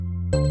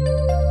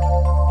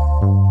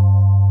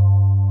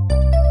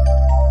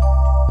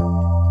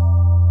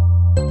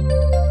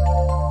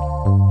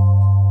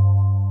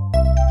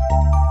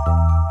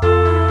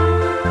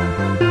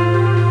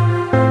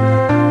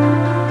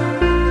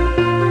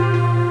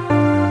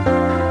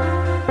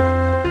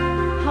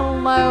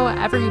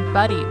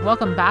everybody.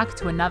 Welcome back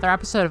to another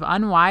episode of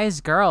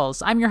Unwise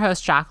Girls. I'm your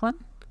host, Jacqueline.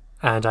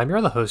 And I'm your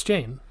other host,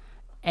 Jane.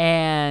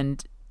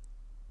 And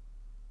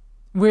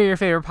we're your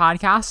favorite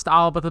podcast,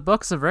 all about the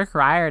books of Rick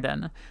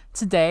Riordan.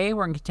 Today,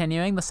 we're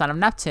continuing The Son of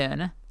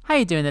Neptune. How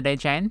you doing today,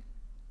 Jane?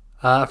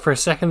 For a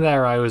second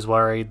there, I was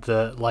worried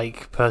that,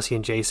 like Percy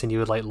and Jason, you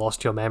had,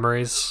 lost your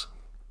memories.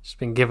 Just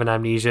been given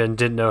amnesia and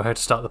didn't know how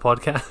to start the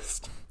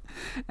podcast.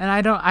 And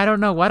I don't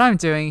know what I'm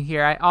doing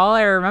here. All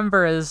I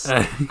remember is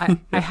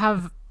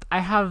I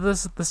have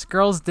this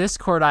girl's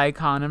Discord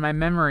icon in my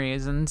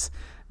memories, and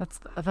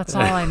that's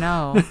all I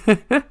know.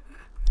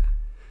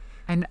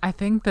 And I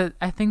think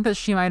that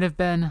she might have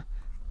been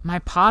my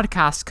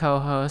podcast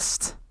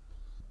co-host.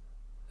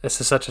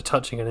 This is such a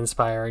touching and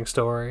inspiring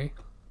story.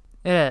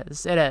 It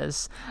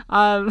is.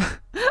 Oh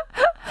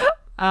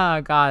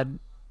God.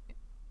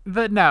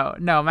 But no,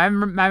 my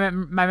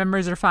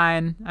memories are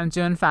fine. I'm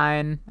doing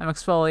fine. I'm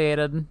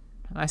exfoliated.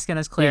 My skin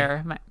is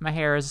clear. Yeah. My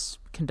hair is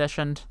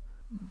conditioned.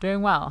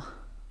 Doing well.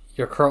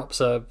 Your crops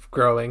are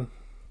growing.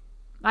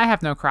 I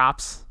have no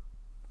crops.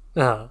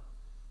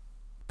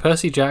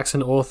 Percy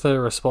Jackson author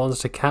responds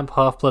to Camp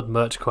Half-Blood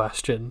merch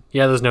question.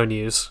 Yeah, there's no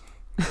news.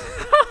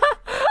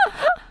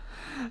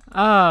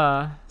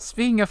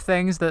 Speaking of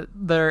things that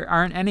there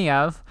aren't any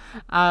of,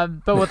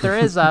 but what there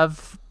is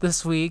of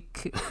this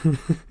week,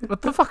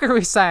 what the fuck are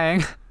we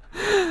saying?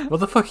 What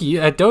the fuck are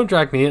you? Don't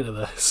drag me into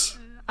this.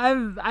 I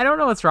don't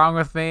know what's wrong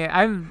with me.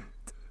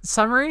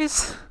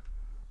 Summaries.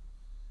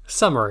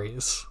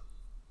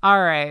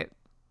 All right.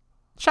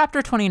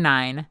 Chapter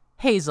 29,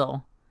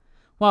 Hazel.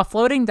 While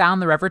floating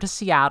down the river to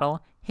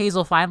Seattle,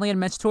 Hazel finally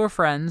admits to her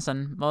friends,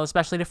 and well,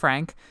 especially to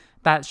Frank,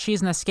 that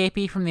she's an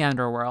escapee from the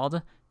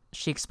underworld.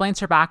 She explains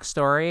her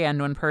backstory,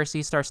 and when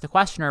Percy starts to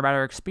question her about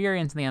her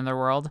experience in the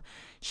underworld,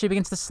 she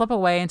begins to slip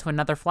away into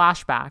another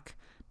flashback.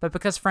 But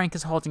because Frank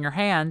is holding her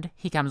hand,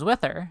 he comes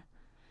with her.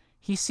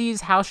 He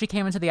sees how she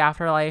came into the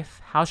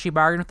afterlife, how she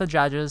bargained with the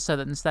judges so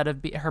that instead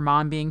of her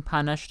mom being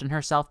punished and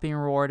herself being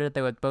rewarded,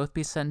 they would both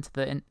be sent to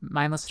the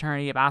mindless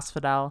eternity of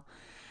Asphodel.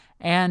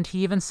 And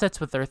he even sits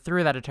with her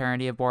through that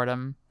eternity of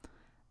boredom.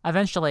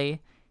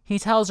 Eventually, he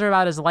tells her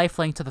about his life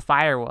link to the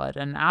firewood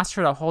and asks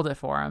her to hold it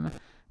for him,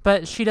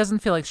 but she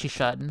doesn't feel like she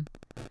should.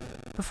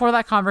 Before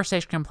that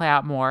conversation can play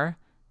out more,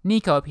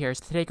 Nico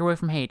appears to take her away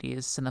from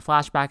Hades, and the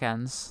flashback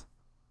ends.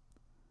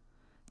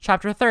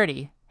 Chapter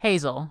 30,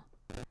 Hazel.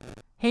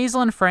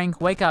 Hazel and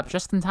Frank wake up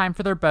just in time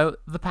for their boat,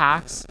 the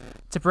Pax,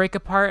 to break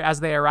apart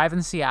as they arrive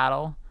in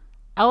Seattle.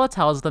 Ella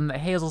tells them that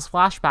Hazel's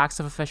flashbacks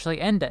have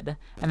officially ended,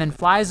 and then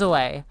flies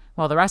away,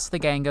 while the rest of the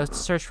gang goes to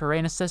search for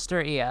Reina's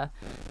sister, Ia,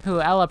 who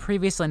Ella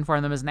previously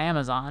informed them is an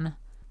Amazon.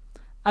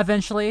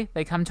 Eventually,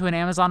 they come to an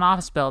Amazon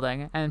office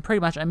building, and pretty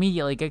much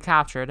immediately get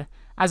captured,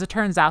 as it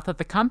turns out that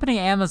the company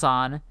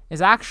Amazon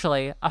is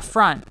actually a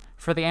front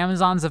for the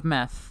Amazons of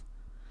Myth.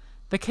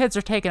 The kids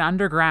are taken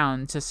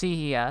underground to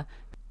see Ia,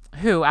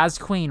 who, as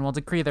queen, will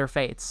decree their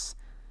fates.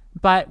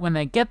 But when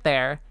they get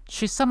there,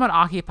 she's somewhat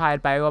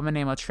occupied by a woman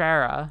named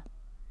Otrera.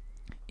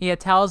 Ia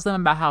tells them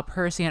about how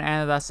Percy and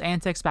Anodus'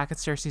 antics back at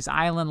Circe's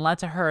Island led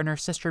to her and her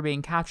sister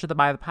being captured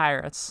by the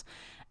pirates,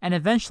 and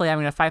eventually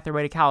having to fight their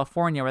way to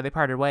California where they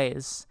parted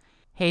ways.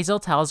 Hazel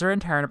tells her in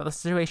turn about the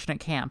situation at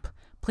camp,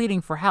 pleading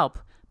for help,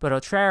 but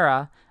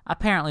Otrera,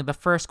 apparently the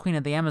first queen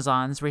of the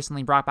Amazons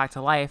recently brought back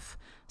to life,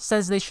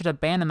 says they should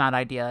abandon that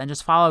idea and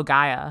just follow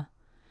Gaia.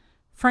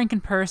 Frank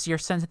and Percy are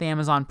sent to the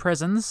Amazon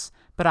prisons,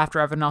 but after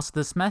everyone else is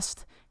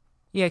dismissed,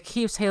 Ia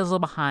keeps Hazel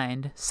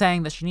behind,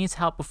 saying that she needs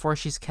help before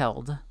she's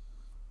killed.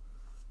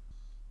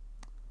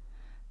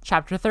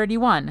 Chapter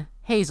 31,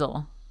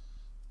 Hazel.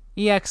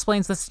 Ia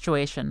explains the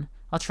situation.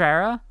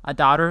 Otrera, a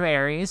daughter of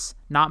Ares,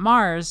 not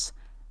Mars,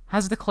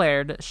 has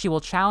declared she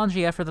will challenge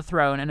Ia for the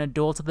throne in a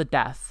duel to the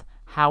death.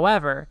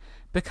 However,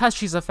 because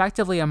she's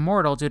effectively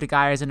immortal due to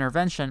Gaia's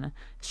intervention,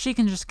 she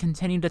can just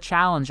continue to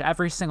challenge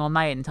every single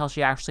night until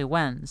she actually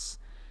wins.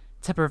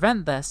 To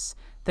prevent this,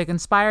 they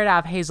conspire to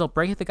have Hazel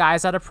break the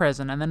guys out of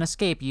prison and then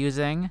escape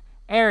using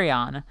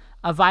Arion,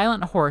 a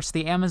violent horse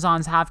the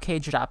Amazons have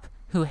caged up,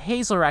 who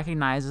Hazel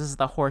recognizes as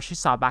the horse she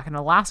saw back in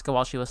Alaska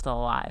while she was still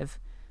alive.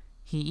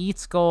 He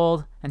eats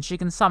gold, and she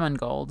can summon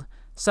gold,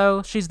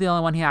 so she's the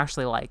only one he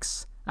actually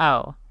likes.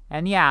 Oh,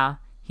 and yeah,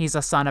 he's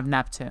a son of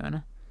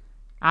Neptune.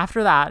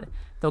 After that,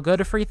 they'll go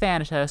to free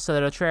Thanatos so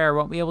that Otrera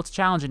won't be able to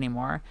challenge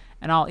anymore,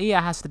 and all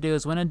Ia has to do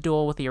is win a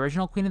duel with the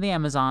original Queen of the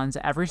Amazons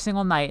every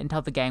single night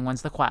until the gang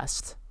wins the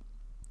quest.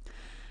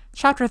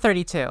 Chapter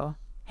 32,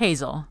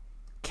 Hazel.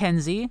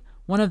 Kenzie,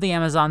 one of the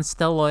Amazons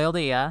still loyal to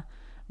Ia,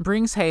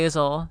 brings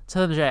Hazel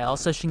to the jail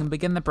so she can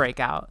begin the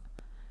breakout.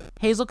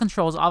 Hazel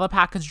controls all the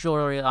packaged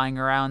jewelry lying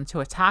around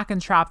to attack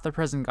and trap the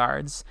prison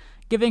guards,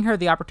 giving her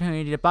the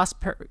opportunity to bust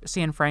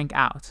Percy and Frank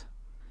out.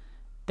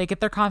 They get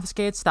their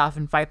confiscated stuff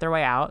and fight their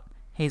way out.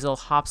 Hazel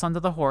hops onto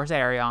the horse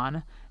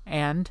Arion,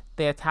 and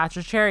they attach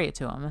a chariot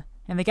to him,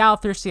 and they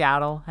gallop through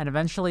Seattle and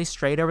eventually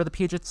straight over the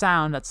Puget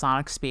Sound at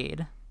sonic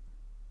speed.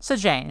 So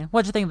Jane,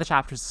 what'd you think of the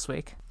chapters this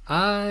week?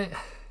 I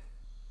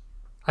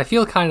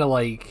feel kind of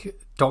like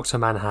Dr.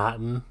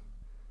 Manhattan,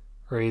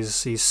 where he's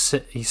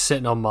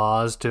sitting on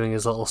Mars doing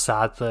his little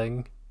sad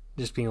thing,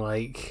 just being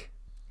like,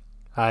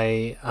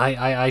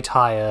 I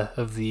tire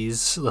of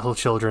these little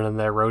children and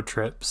their road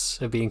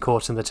trips, of being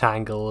caught in the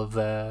tangle of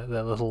their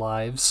little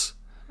lives.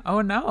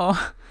 Oh no.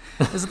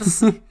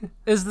 Is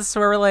this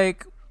where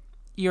like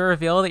you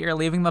reveal that you're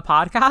leaving the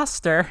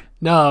podcast, or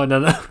No.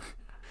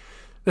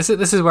 This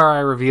is where I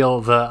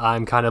reveal that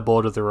I'm kind of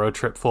bored of the road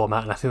trip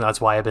format, and I think that's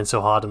why I've been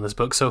so hard on this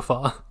book so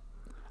far.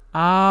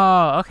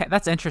 Oh, okay.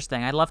 That's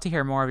interesting. I'd love to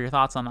hear more of your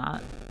thoughts on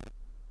that.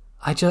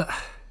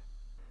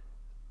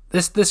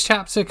 This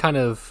chapter kind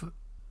of,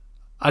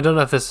 I don't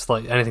know if this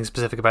like anything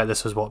specific about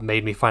this was what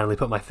made me finally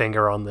put my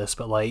finger on this,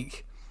 but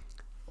like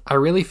I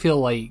really feel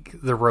like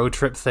the road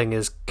trip thing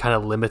is kind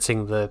of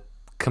limiting the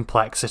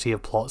complexity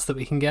of plots that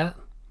we can get,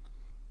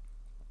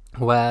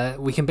 where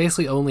we can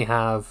basically only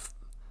have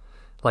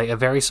like a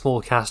very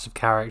small cast of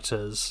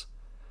characters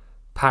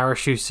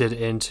parachuted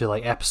into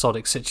like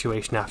episodic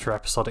situation after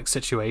episodic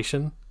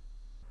situation,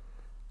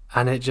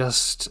 and it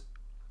just,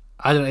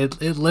 I don't know,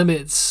 it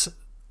limits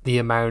the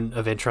amount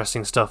of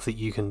interesting stuff that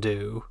you can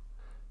do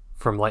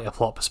from like a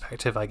plot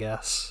perspective, I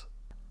guess.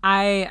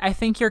 I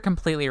think you're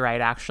completely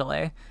right,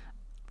 actually.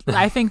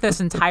 I think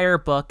this entire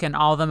book and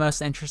all the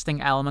most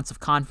interesting elements of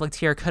conflict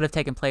here could have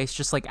taken place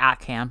just like at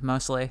camp,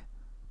 mostly.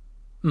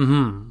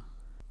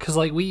 Because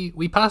like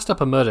we passed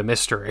up a murder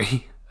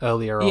mystery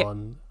earlier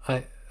on.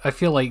 I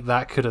feel like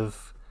that could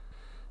have,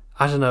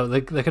 I don't know,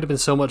 there could have been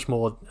so much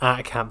more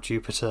at Camp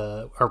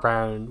Jupiter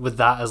around, with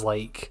that as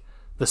like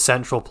the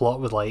central plot,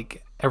 with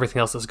like everything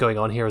else that's going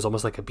on here is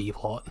almost like a B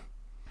plot.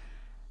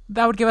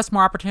 That would give us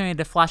more opportunity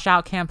to flesh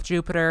out Camp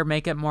Jupiter,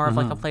 make it more of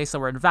like a place that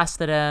we're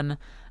invested in,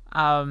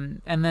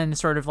 and then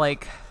sort of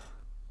like,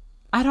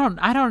 I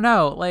don't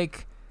know,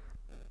 like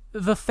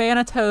the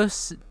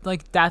Thanatos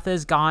like death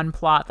is gone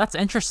plot. That's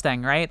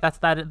interesting, right?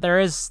 That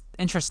there is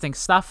interesting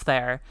stuff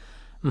there,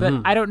 but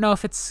I don't know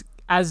if it's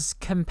as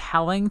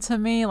compelling to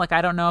me. Like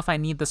I don't know if I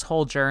need this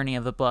whole journey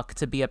of the book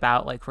to be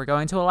about like we're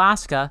going to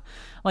Alaska.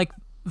 Like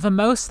the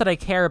most that I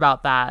care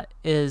about that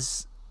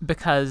is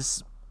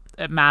because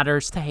it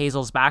matters to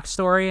Hazel's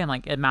backstory and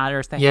like it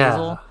matters to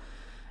Hazel.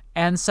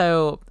 And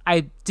so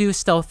I do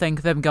still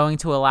think them going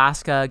to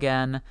Alaska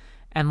again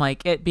and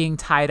like it being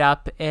tied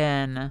up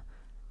in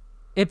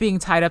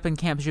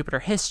Camp Jupiter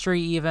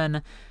history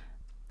even.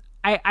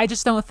 I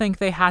just don't think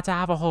they had to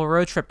have a whole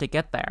road trip to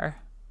get there.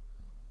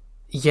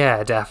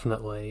 Yeah,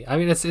 definitely. I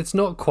mean, it's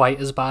not quite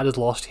as bad as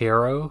Lost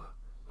Hero,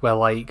 where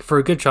like for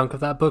a good chunk of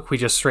that book we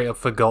just straight up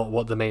forgot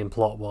what the main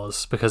plot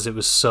was because it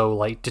was so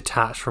like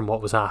detached from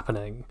what was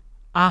happening.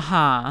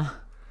 But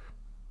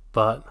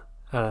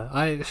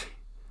I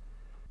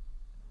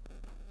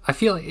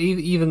feel like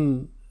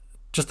even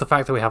just the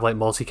fact that we have like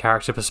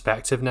multi-character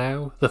perspective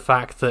now, the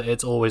fact that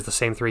it's always the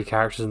same three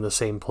characters in the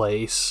same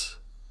place,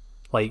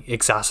 like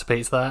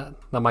exacerbates that.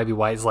 That might be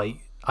why it's like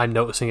I'm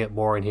noticing it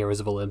more in Heroes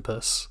of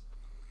Olympus.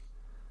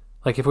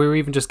 Like if we were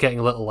even just getting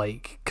little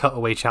like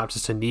cutaway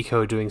chapters to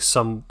Nico doing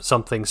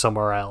something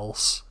somewhere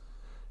else,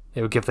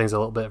 it would give things a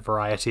little bit of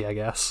variety, I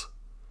guess.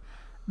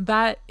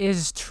 That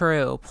is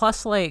true.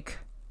 Plus, like,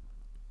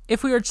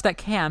 if we were just at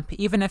camp,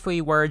 even if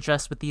we were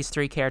just with these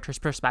three characters'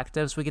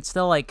 perspectives, we could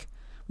still like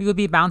we would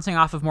be bouncing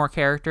off of more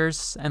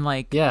characters and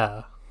like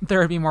there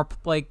would be more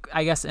like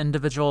I guess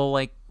individual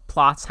like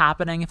plots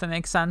happening, if it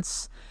makes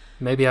sense.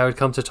 Maybe I would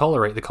come to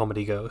tolerate the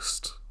comedy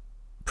ghost.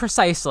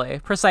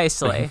 Precisely.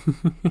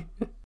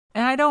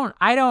 And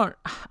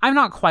I'm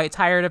not quite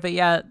tired of it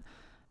yet,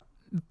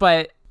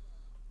 but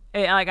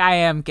like I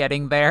am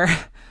getting there.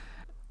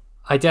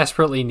 I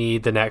desperately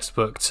need the next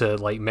book to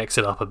like mix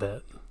it up a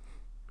bit.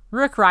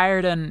 Rick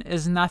Riordan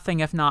is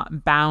nothing if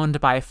not bound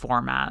by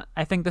format.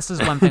 I think this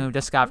is one thing we've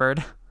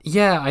discovered.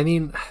 Yeah, I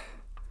mean,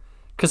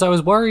 because I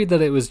was worried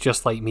that it was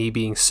just like me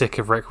being sick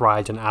of Rick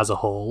Riordan as a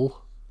whole.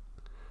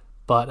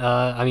 But,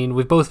 I mean,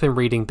 we've both been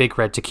reading Big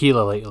Red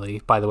Tequila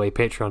lately. By the way,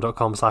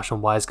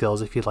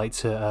 patreon.com/unwisegirls if you'd like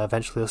to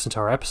eventually listen to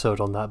our episode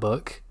on that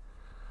book.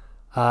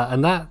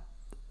 And that,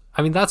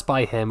 I mean, that's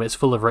by him. It's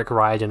full of Rick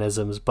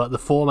Riordanisms, but the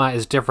format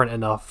is different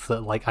enough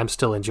that, like, I'm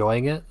still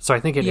enjoying it. So I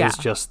think it is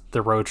just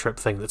the road trip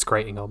thing that's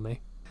grating on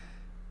me.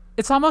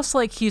 It's almost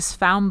like he's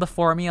found the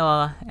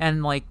formula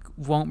and, like,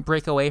 won't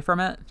break away from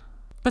it.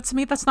 But to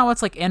me, that's not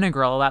what's, like,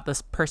 integral about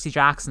this Percy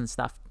Jackson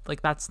stuff.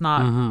 Like, that's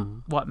not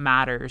what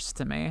matters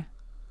to me.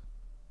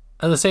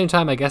 At the same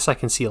time, I guess I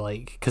can see,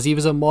 like, because he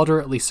was a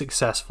moderately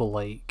successful,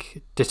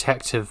 like,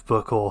 detective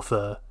book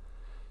author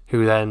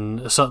who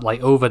then,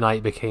 like,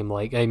 overnight became,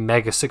 like, a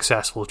mega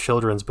successful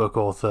children's book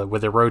author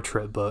with a road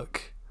trip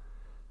book.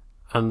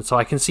 And so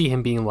I can see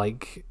him being,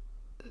 like,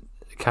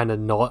 kind of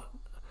not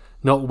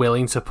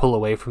willing to pull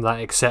away from that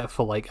except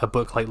for, like, a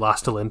book like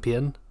Last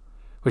Olympian,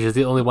 which is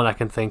the only one I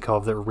can think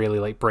of that really,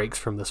 like, breaks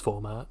from this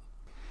format.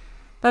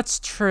 That's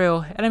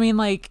true. And I mean,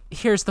 like,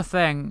 here's the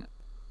thing.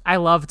 I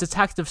love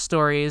detective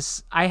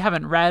stories. I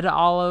haven't read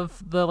all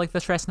of the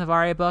Tres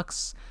Navarre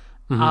books,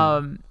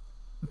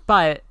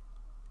 but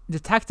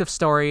detective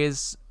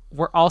stories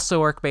also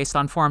work based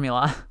on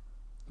formula.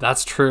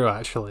 That's true,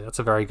 actually. That's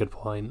a very good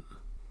point.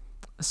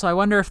 So I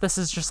wonder if this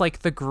is just like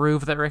the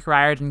groove that Rick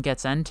Riordan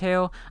gets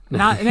into.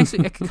 Not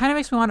it kind of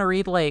makes me want to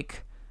read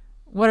like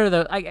what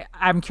are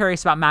I'm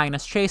curious about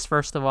Magnus Chase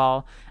first of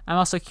all. I'm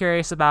also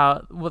curious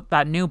about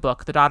that new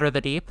book, The Daughter of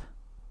the Deep.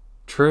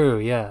 True,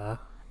 yeah.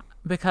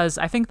 Because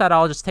I think that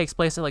all just takes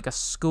place at like a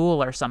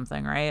school or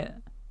something, right?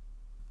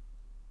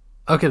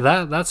 Okay,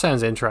 that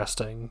sounds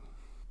interesting.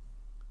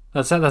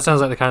 That sounds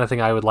like the kind of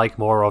thing I would like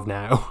more of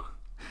now.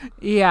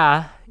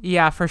 Yeah,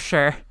 for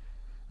sure.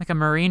 Like a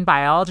marine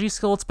biology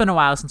school. It's been a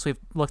while since we've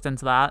looked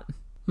into that.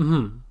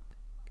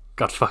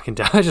 God fucking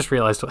damn! I just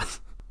realized what.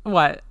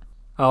 What?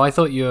 Oh, I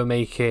thought you were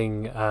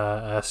making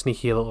a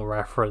sneaky little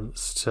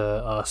reference to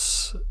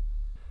us.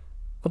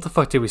 What the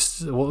fuck did we?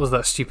 What was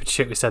that stupid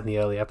shit we said in the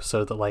early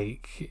episode that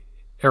like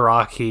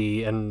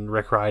Iraqi and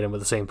Rick Riordan were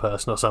the same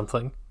person or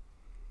something?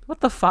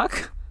 What the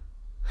fuck?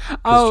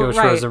 Because George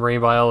was a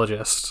marine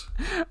biologist.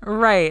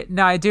 Right.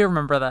 No, I do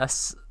remember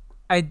this.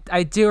 I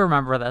do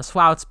remember this.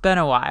 Wow, it's been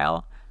a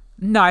while.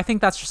 No, I think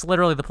that's just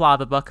literally the plot of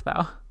the book,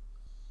 though.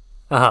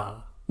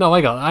 No,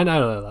 I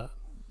know that.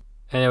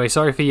 Anyway,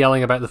 sorry for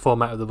yelling about the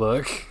format of the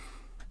book.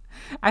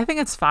 I think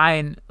it's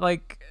fine.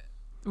 Like,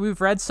 we've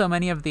read so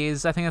many of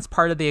these. I think it's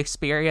part of the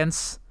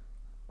experience.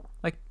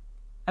 Like,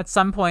 at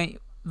some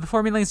point, the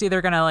formula's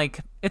either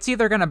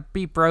gonna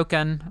be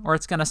broken or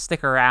it's gonna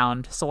stick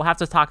around. So we'll have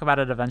to talk about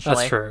it eventually.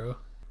 That's true.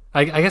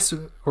 I guess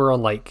we're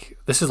on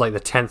this is like the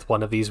 10th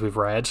one of these we've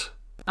read.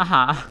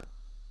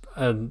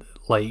 And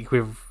like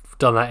we've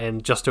done that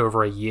in just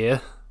over a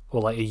year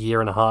or like a year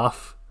and a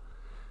half,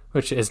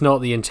 which is not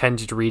the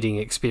intended reading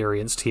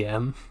experience,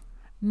 TM.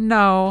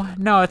 No,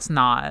 it's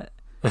not.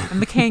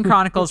 And the Kane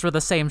Chronicles were the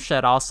same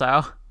shit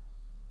also.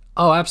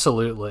 Oh,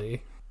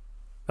 absolutely.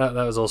 That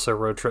was also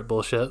road trip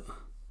bullshit.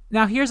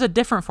 Now here's a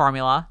different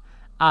formula.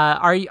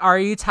 Are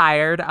you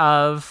tired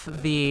of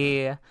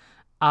the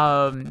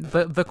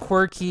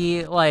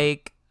quirky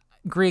like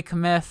Greek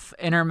myth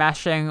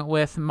intermeshing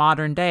with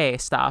modern day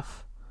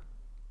stuff?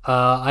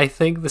 I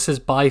think this is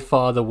by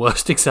far the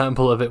worst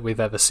example of it we've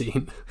ever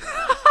seen.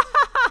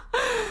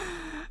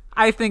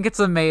 I think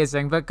it's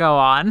amazing, but go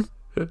on.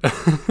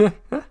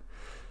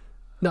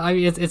 No, I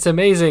mean it's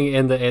amazing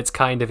in that it's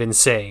kind of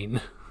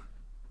insane.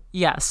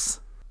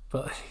 Yes.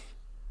 But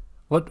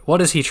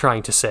what is he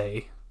trying to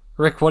say?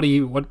 Rick, what are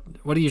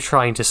you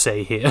trying to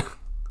say here?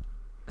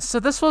 So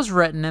this was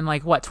written in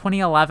like what,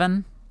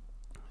 2011?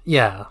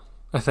 Yeah,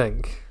 I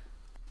think.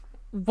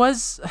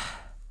 Was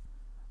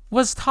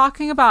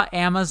talking about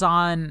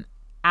Amazon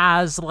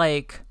as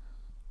like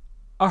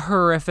a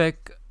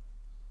horrific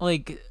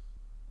like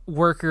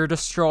worker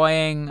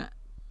destroying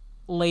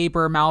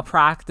labor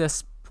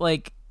malpractice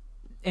like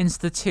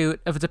institute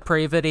of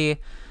depravity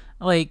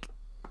like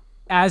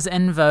as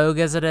in vogue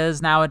as it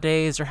is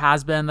nowadays or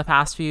has been the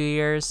past few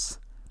years?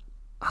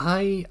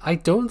 I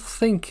don't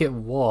think it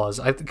was.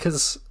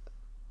 Because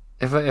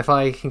if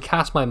I can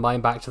cast my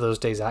mind back to those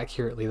days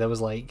accurately, there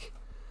was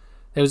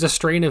a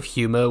strain of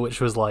humor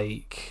which was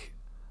like,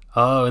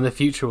 oh, in the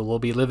future we'll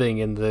be living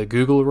in the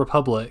Google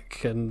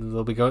Republic and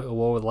they'll be going to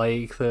war with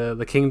like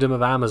the Kingdom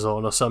of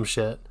Amazon or some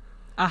shit.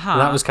 And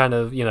that was kind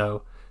of,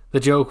 the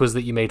joke was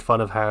that you made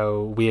fun of how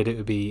weird it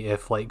would be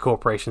if like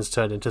corporations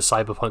turned into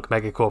cyberpunk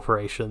mega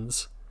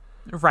corporations.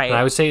 Right. And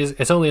I would say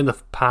it's only in the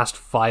past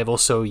 5 or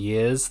so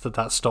years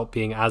that stopped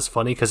being as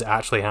funny because it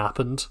actually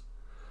happened.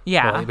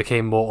 Yeah. It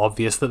became more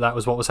obvious that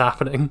was what was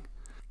happening.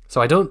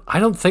 So I don't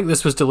think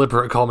this was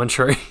deliberate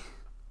commentary.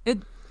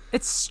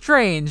 It's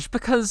strange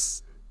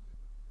because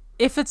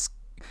if it's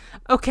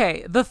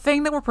okay, the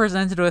thing that we're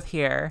presented with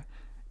here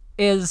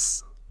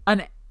is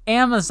an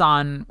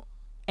Amazon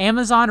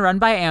run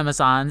by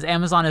Amazons.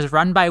 Amazon is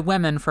run by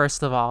women,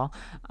 first of all.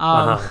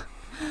 Not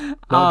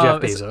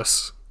Jeff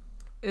Bezos.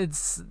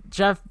 It's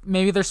Jeff.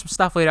 Maybe there's some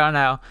stuff we don't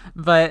know,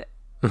 but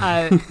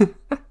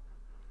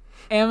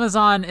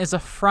Amazon is a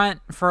front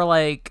for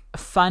like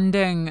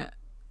funding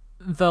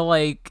the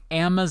like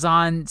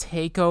Amazon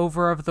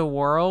takeover of the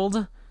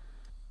world,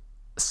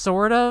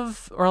 sort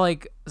of, or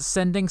like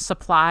sending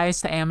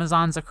supplies to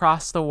Amazons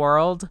across the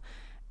world.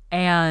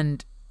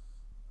 And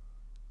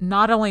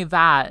not only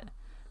that,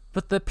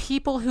 but the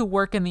people who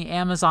work in the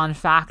Amazon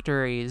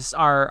factories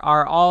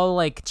are all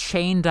like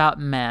chained up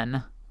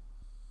men.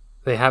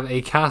 They have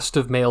a caste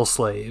of male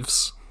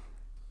slaves.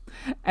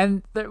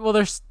 And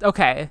there's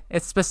okay.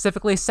 It's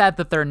specifically said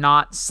that they're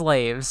not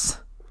slaves.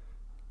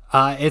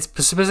 It's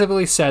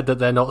specifically said that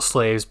they're not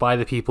slaves by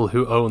the people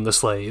who own the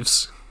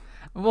slaves.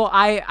 Well,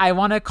 I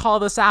want to call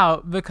this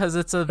out because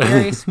it's a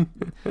very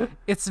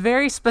it's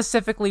very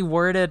specifically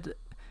worded,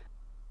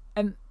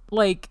 and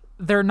like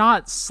they're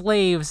not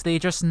slaves. They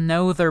just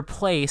know their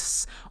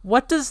place.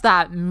 What does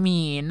that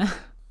mean?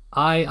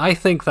 I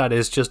think that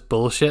is just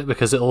bullshit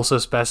because it also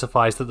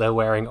specifies that they're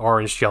wearing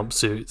orange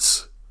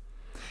jumpsuits.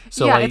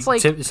 So yeah, like, it's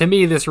like to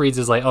me this reads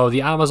as like, oh,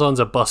 the Amazons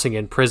are bussing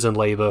in prison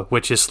labor,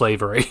 which is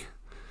slavery.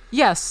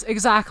 Yes,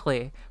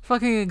 exactly.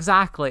 Fucking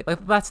exactly.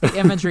 Like that's the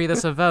imagery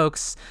this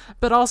evokes.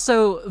 But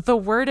also the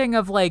wording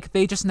of like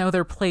they just know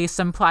their place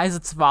implies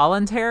it's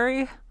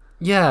voluntary.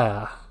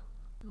 Yeah.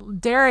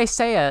 Dare I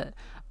say it?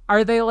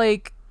 are they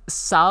like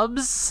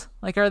subs?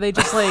 Like, are they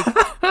just like,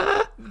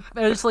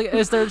 they're just like,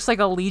 is there just like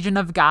a legion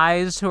of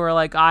guys who are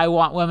like, I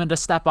want women to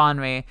step on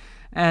me,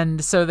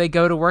 and so they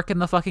go to work in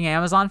the fucking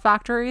Amazon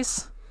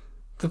factories?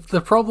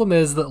 The problem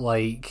is that,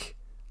 like,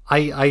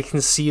 I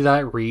can see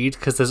that read,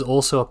 because there's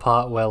also a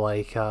part where,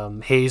 like,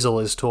 Hazel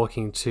is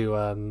talking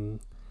to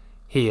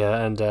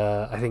Hiya, and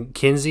I think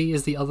Kinsey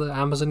is the other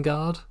Amazon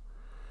guard.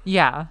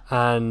 Yeah.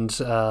 And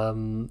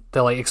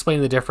they're, like,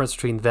 explaining the difference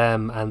between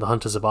them and the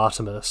Hunters of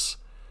Artemis.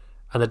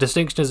 And the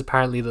distinction is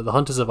apparently that the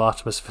Hunters of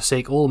Artemis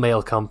forsake all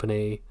male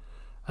company.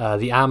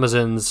 The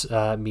Amazons,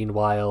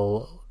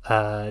 meanwhile,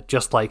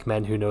 just like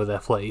men who know their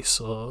place,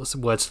 or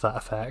some words to that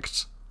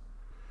effect.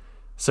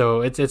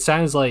 So it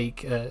sounds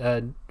like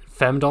a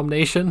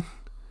femdom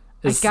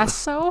I guess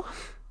so.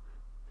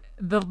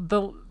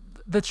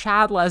 The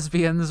Chad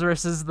lesbians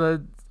versus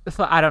the,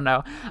 I don't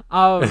know.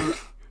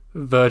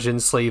 Virgin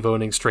slave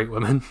owning straight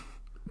women.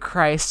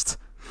 Christ.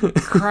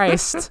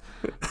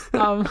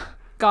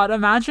 God,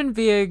 imagine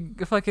being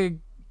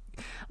fucking,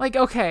 like,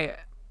 okay,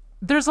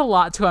 there's a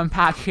lot to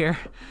unpack here.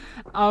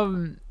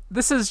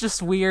 This is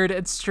just weird.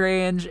 It's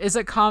strange. Is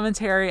it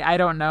commentary? I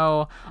don't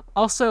know.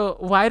 Also,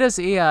 why does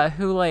Iya,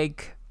 who,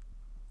 like,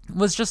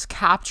 was just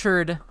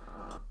captured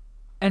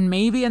and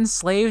maybe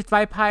enslaved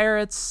by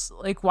pirates,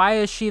 like, why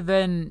has she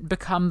then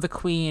become the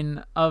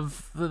queen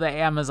of the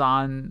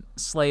Amazon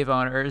slave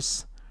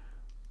owners?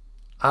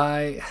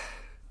 Why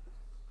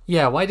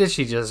did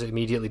she just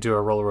immediately do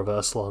a role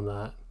reversal on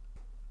that?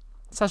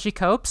 That's how she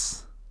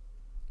copes?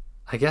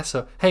 I guess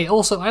so. Hey,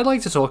 also, I'd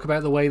like to talk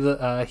about the way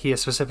that he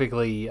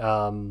specifically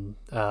like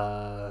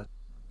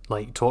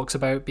talks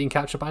about being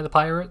captured by the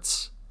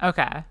pirates.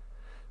 Okay.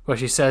 Where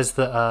she says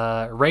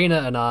that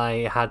Reyna and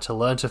I had to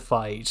learn to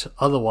fight,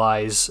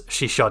 otherwise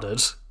she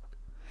shuddered.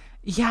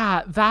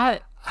 Yeah,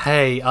 that...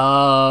 Hey,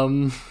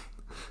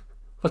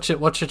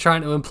 what you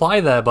trying to imply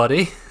there,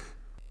 buddy?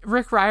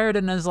 Rick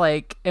Riordan is,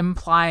 like,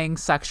 implying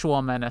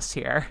sexual menace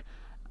here.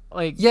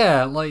 Like,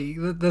 yeah, like,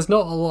 there's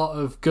not a lot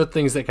of good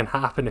things that can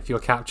happen if you're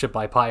captured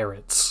by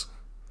pirates.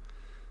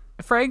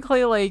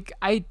 Frankly, like,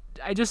 I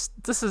just,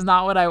 this is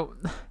not what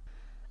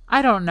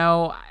I don't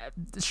know.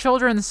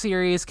 Children's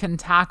series can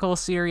tackle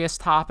serious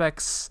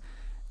topics,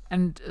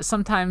 and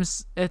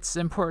sometimes it's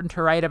important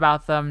to write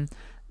about them.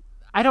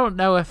 I don't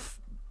know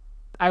if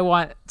I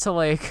want to,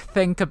 like,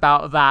 think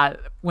about that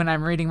when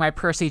I'm reading my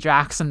Percy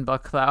Jackson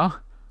book, though.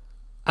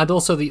 And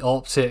also the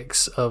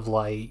optics of,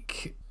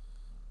 like,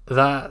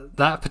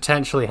 that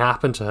potentially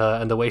happened to her,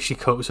 and the way she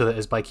copes with it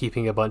is by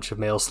keeping a bunch of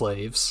male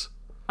slaves.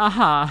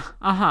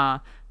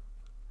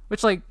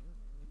 Which, like,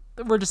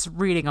 we're just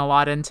reading a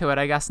lot into it,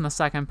 I guess, in the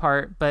second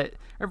part, but...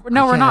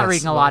 No, we're not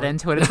reading a lot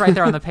into it. It's right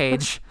there on the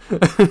page.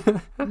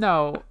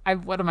 No,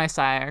 what am I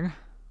saying?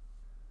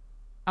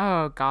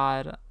 Oh,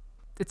 God.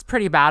 It's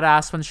pretty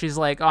badass when she's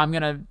like, oh, I'm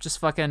gonna just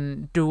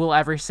fucking duel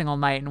every single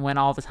night and win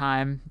all the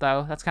time,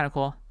 though. That's kind of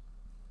cool.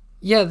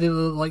 Yeah,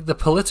 the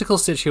political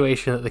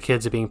situation that the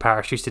kids are being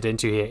parachuted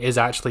into here is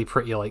actually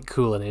pretty, like,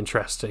 cool and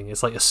interesting.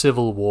 It's like a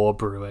civil war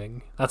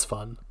brewing. That's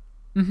fun.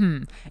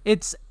 Mm-hmm.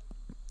 It's...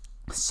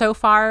 So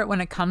far,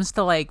 when it comes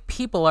to, like,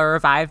 people are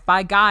revived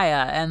by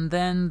Gaia and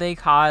then they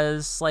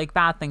cause, like,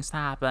 bad things to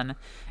happen,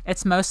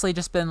 it's mostly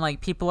just been, like,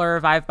 people are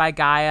revived by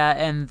Gaia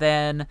and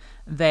then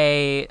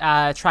they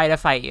try to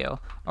fight you.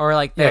 Or,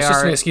 like, it's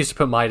just an excuse to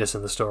put Midas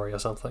in the story or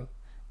something.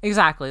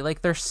 Exactly.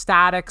 Like, they're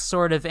static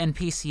sort of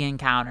NPC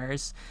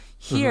encounters.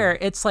 Here,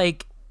 It's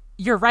like,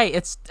 you're right,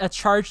 it's a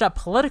charged up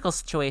political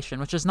situation,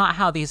 which is not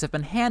how these have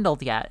been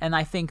handled yet, and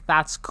I think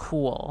that's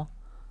cool.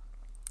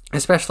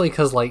 Especially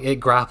because, like,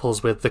 it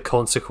grapples with the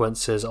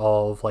consequences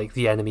of, like,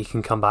 the enemy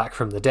can come back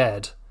from the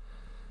dead.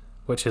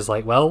 Which is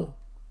like, well,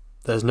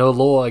 there's no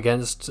law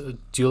against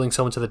dueling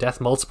someone to the death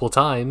multiple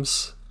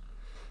times.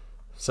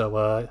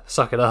 So,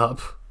 suck it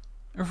up.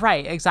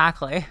 Right,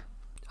 exactly.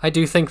 I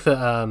do think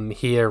that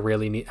Hiya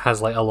really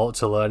has, like, a lot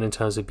to learn in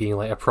terms of being,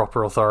 like, a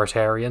proper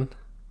authoritarian.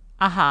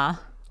 Uh-huh.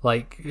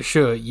 Like,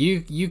 sure,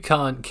 you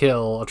can't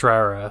kill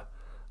Otrera,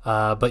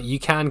 but you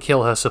can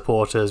kill her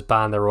supporters,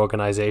 ban their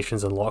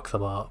organizations, and lock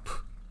them up.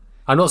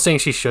 I'm not saying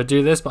she should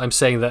do this, but I'm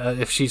saying that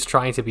if she's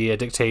trying to be a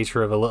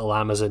dictator of a little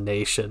Amazon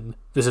nation,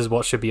 this is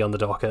what should be on the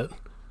docket.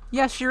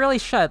 Yeah, she really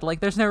should. Like,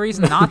 there's no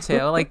reason not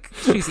to. Like,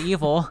 she's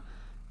evil.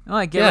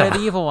 Like, get rid of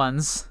the evil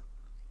ones.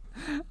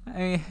 I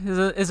mean,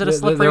 is it a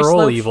slippery They're slope?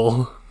 all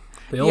evil.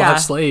 They all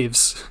have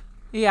slaves.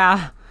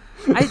 Yeah.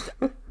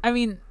 I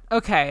mean,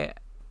 okay.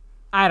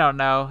 I don't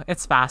know.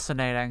 It's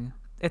fascinating.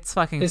 It's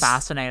fucking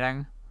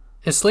fascinating.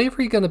 Is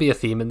slavery going to be a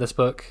theme in this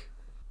book?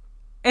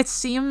 It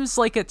seems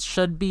like it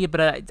should be,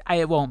 but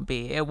it won't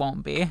be. It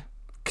won't be.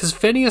 Because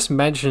Phineas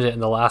mentioned it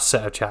in the last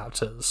set of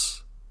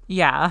chapters.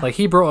 Yeah. Like,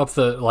 he brought up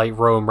that, like,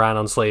 Rome ran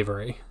on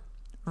slavery.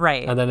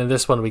 Right. And then in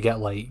this one we get,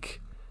 like,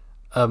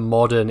 a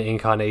modern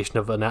incarnation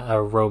of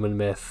a Roman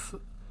myth,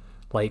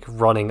 like,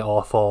 running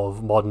off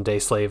of modern day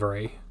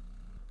slavery.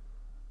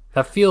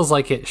 That feels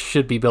like it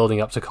should be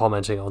building up to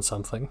commenting on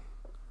something.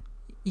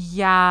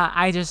 Yeah,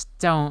 I just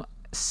don't.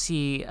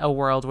 see a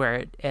world where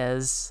it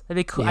is. It'd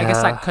be cool. I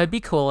guess that Yeah. could be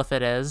cool if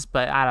it is,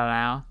 but I don't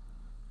know.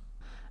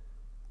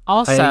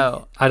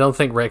 Also, I don't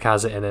think Rick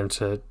has it in him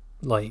to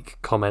like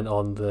comment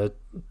on the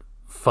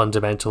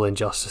fundamental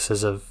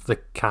injustices of the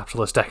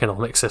capitalist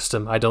economic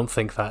system. I don't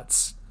think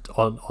that's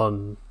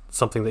on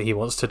something that he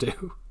wants to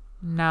do.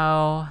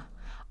 no.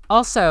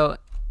 Also,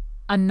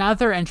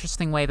 another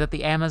interesting way that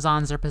the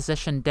Amazons are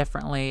positioned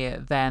differently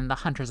than the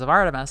Hunters of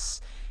Artemis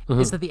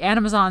is that the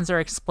Amazons are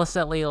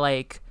explicitly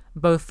like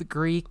both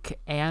Greek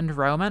and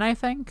Roman, I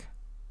think.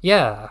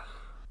 Yeah.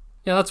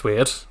 Yeah, that's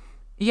weird.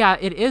 Yeah,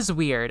 it is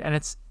weird, and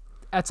it's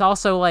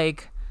also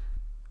like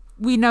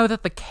we know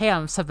that the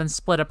camps have been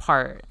split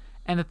apart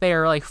and that they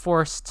are like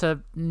forced to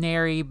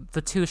nary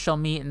the two shall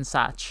meet and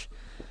such.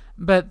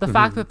 But the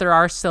fact that there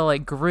are still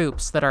like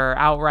groups that are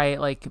outright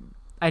like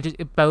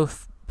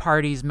both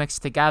parties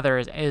mixed together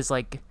is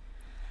like,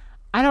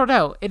 I don't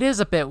know. It is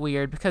a bit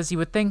weird because you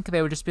would think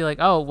they would just be like,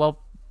 oh well,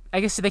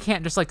 I guess they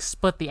can't just like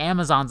split the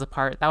Amazons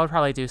apart. That would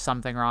probably do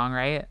something wrong,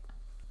 right?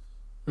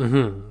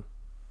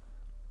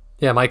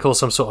 Yeah, might cause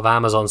some sort of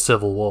Amazon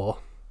civil war.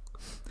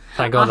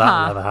 Thank God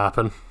that'll never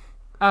happen.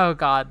 Oh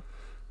god.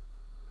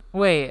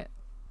 Wait.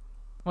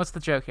 What's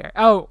the joke here?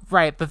 Oh,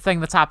 right, the thing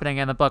that's happening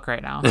in the book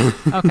right now.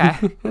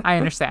 Okay, I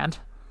understand.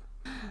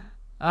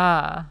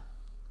 And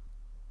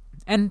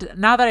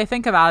now that I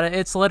think about it,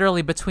 it's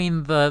literally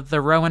between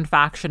the Roman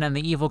faction and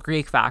the evil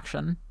Greek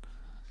faction.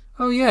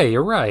 Oh yeah,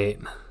 you're right.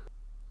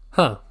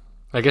 Huh.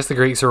 I guess the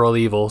Greeks are all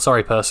evil.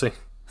 Sorry, Percy.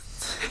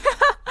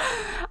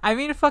 I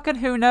mean, fucking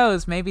who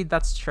knows? Maybe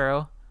that's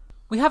true.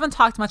 We haven't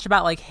talked much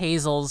about like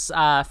Hazel's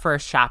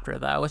first chapter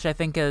though, which I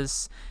think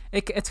is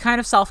it's kind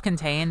of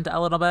self-contained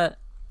a little bit.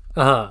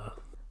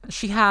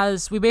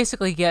 We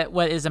basically get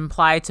what is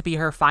implied to be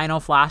her final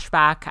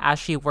flashback as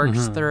she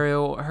works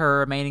through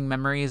her remaining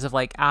memories of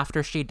like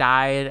after she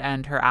died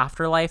and her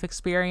afterlife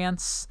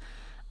experience.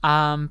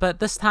 But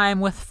this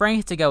time with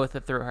Frank to go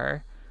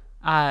through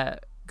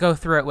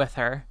it with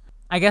her.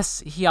 I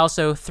guess he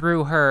also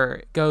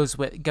goes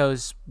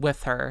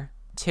with her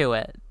to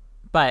it.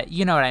 But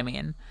you know what I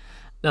mean.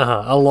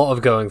 A lot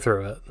of going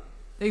through it.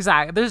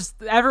 Exactly.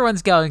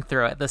 Everyone's going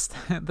through it this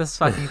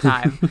fucking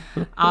time.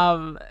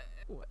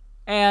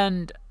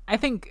 And I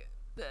think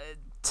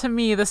to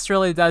me this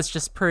really does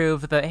just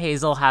prove that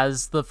Hazel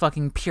has the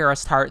fucking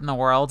purest heart in the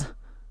world.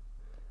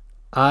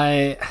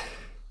 Hazel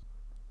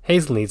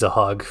needs a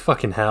hug.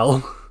 Fucking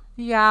hell.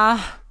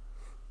 Yeah.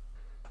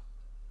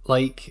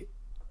 Like,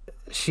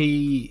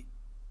 she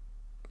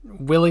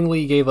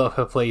willingly gave up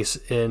her place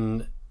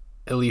in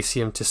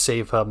Elysium to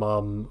save her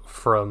mom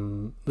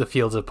from the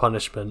Fields of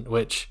Punishment,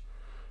 which,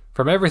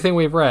 from everything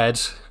we've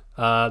read,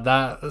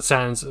 that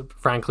sounds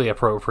frankly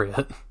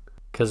appropriate.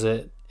 Because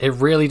it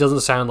really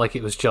doesn't sound like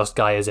it was just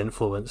Gaia's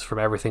influence from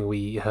everything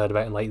we heard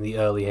about in like the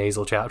early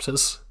Hazel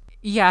chapters.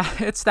 Yeah,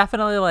 it's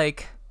definitely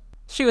like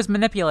she was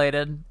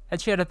manipulated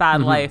and she had a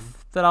bad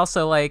life, but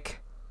also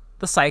like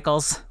the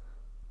cycles.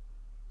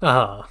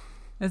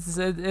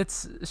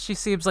 She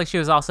seems like she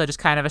was also just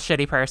kind of a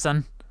shitty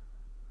person.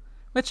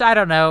 Which I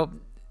don't know.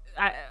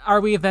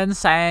 Are we then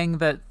saying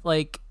that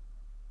like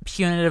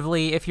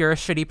punitively, if you're a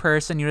shitty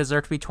person, you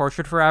deserve to be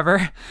tortured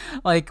forever?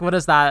 Like, what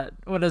does that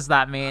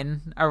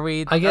mean?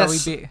 I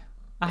guess it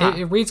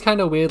reads kind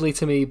of weirdly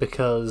to me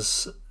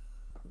because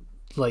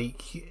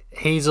like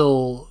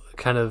Hazel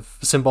kind of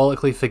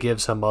symbolically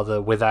forgives her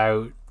mother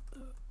without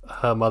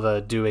her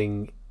mother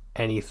doing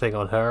anything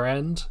on her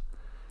end.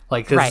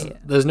 Like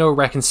there's no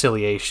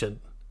reconciliation.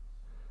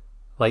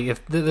 Like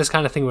if this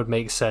kind of thing would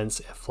make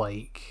sense if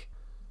like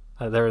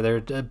there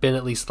had been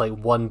at least like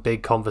one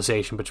big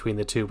conversation between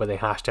the two where they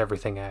hashed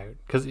everything out.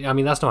 Because I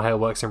mean that's not how it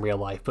works in real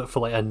life. But for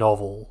like a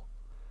novel,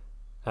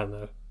 I don't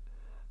know.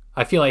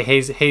 I feel like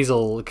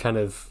Hazel kind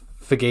of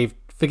forgave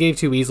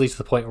too easily to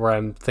the point where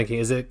I'm thinking,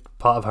 is it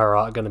part of her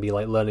arc going to be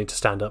like learning to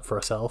stand up for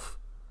herself?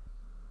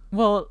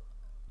 Well,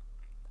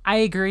 I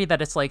agree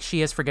that it's like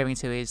she is forgiving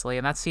too easily,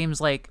 and that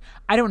seems like,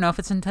 I don't know if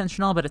it's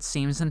intentional, but it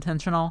seems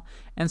intentional.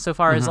 And so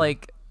far as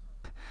like,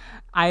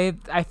 I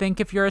think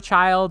if you're a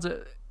child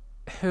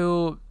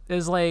who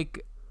is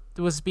like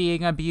was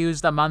being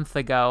abused a month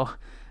ago,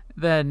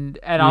 then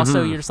and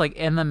also you're just like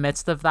in the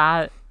midst of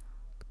that.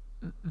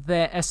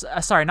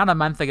 Sorry, not a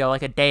month ago,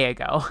 like a day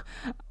ago.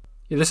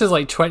 Yeah, this is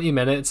like 20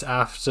 minutes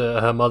after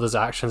her mother's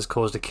actions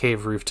caused a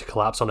cave roof to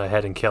collapse on her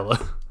head and kill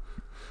her.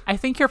 I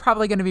think you're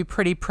probably going to be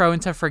pretty prone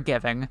to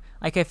forgiving.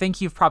 Like, I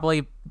think you've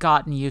probably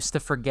gotten used to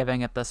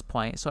forgiving at this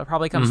point, so it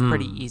probably comes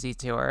pretty easy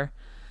to her.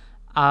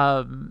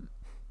 And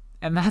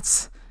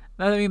that's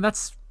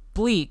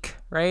bleak,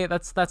 right?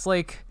 That's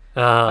like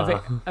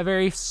a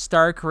very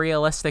stark,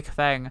 realistic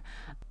thing.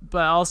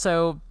 But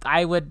also,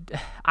 I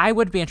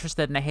would be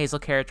interested in a Hazel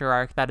character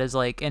arc that is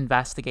like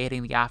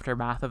investigating the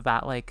aftermath of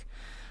that. Like,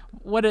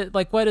 what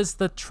does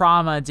the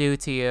trauma do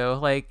to you?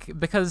 Like,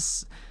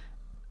 because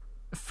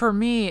for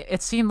me,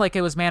 it seemed like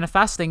it was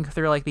manifesting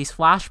through like these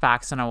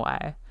flashbacks in a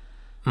way.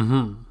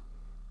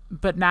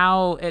 But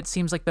now it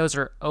seems like those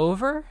are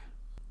over.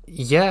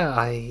 Yeah,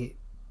 I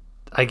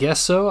guess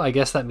so. I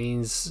guess that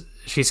means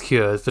she's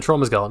cured. The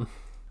trauma's gone.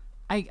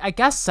 I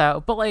guess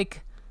so, but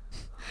like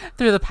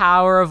through the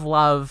power of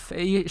love,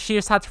 she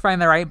just had to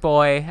find the right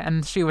boy,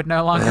 and she would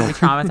no longer be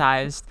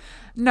traumatized.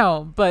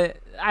 No, but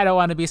I don't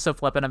want to be so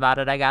flippant about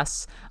it, I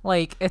guess.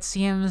 Like, it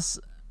seems...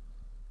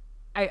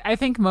 I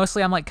think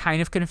mostly I'm, like,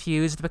 kind of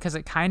confused because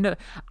it kind of...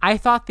 I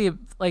thought the,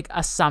 like,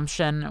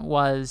 assumption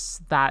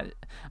was that...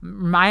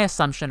 My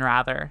assumption,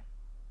 rather.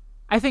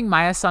 I think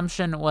my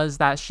assumption was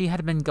that she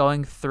had been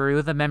going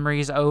through the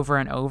memories over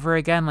and over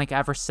again, like,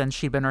 ever since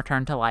she'd been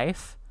returned to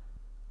life.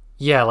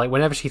 Yeah, like,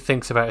 whenever she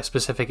thinks about a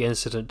specific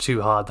incident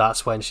too hard,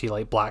 that's when she,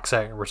 like, blacks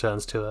out and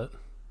returns to it.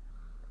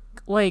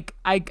 Like,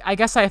 I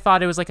guess I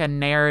thought it was, like, a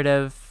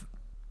narrative...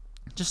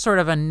 Just sort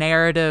of a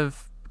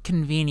narrative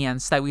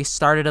convenience that we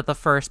started at the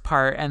first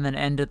part and then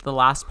ended the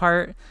last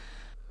part.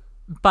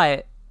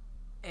 But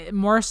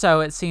more so,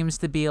 it seems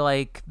to be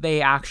like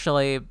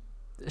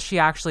she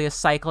actually is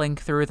cycling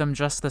through them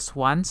just this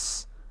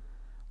once.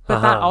 But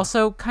that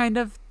also kind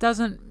of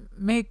doesn't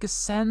make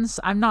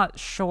sense. I'm not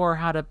sure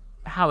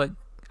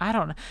I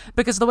don't know.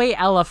 Because the way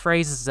Ella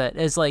phrases it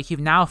is like,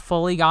 you've now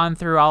fully gone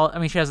through all... I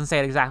mean, she doesn't say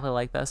it exactly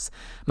like this.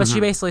 But she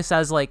basically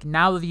says, like,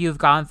 now that you've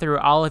gone through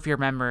all of your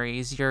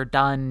memories, you're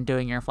done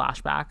doing your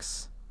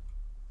flashbacks.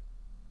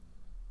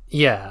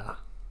 Yeah.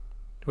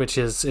 Which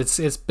is...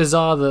 It's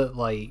bizarre that,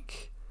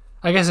 like...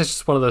 I guess it's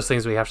just one of those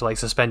things where you have to, like,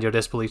 suspend your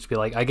disbelief to be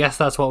like, I guess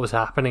that's what was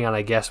happening, and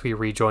I guess we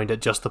rejoined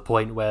at just the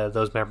point where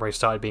those memories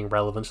started being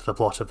relevant to the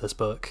plot of this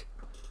book.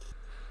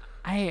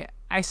 I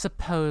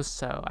suppose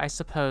so. I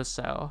suppose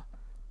so.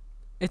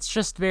 It's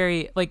just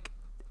very, like,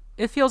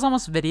 it feels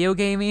almost video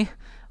gamey.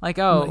 Like,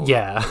 oh,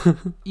 yeah.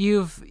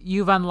 you've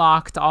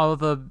unlocked all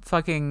the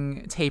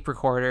fucking tape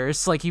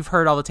recorders. Like, you've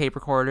heard all the tape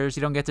recorders.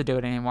 You don't get to do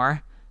it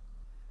anymore.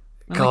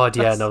 God,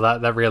 yeah, no,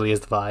 that really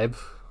is the vibe.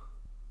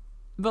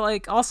 But,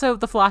 like, also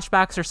the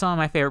flashbacks are some of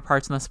my favorite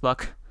parts in this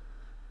book.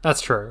 That's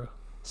true.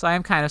 So I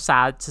am kind of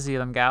sad to see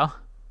them go.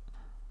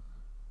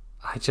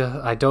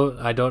 I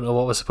don't know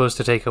what we're supposed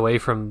to take away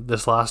from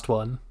this last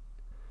one.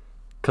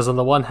 Because on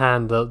the one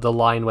hand, the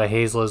line where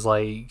Hazel is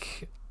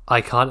like, I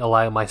can't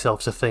allow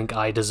myself to think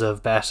I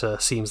deserve better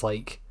seems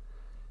like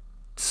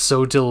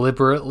so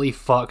deliberately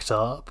fucked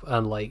up,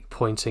 and like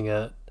pointing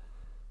at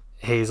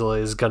Hazel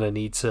is gonna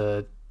need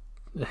to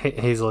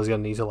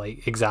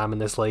like examine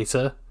this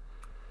later.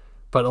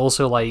 But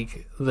also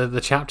like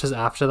the chapters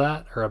after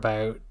that are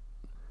about...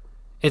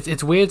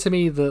 It's weird to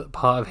me that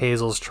part of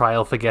Hazel's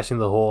trial for getting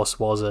the horse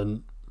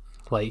wasn't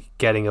like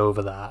getting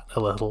over that a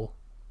little.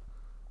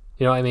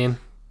 You know what I mean?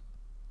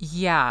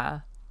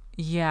 Yeah,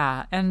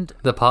 and...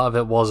 The part of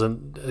it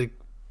wasn't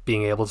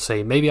being able to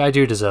say, maybe I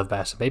do deserve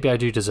better, maybe I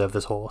do deserve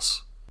this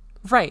horse.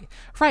 Right,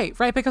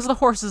 because the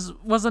horse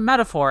was a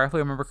metaphor, if we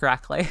remember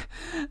correctly.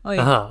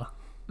 Like,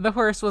 the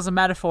horse was a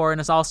metaphor, and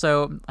it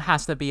also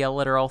has to be a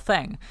literal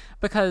thing.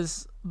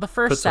 Because the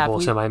first step... Puts a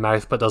horse in my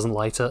mouth, but doesn't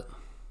light it.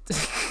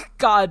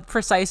 God,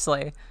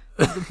 precisely.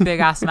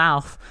 Big-ass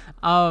mouth.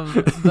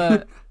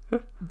 The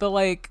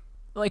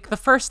the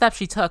first step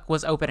she took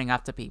was opening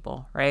up to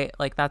people, right?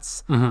 Like,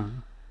 that's... Mm-hmm.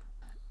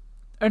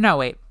 Or no,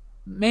 wait.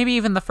 Maybe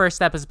even the first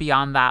step is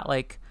beyond that.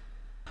 Like,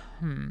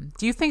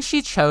 do you think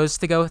she chose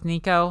to go with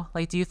Nico?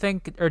 Like, do you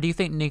think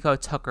Nico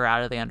took her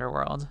out of the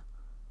underworld?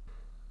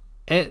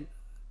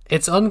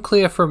 It's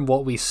unclear from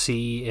what we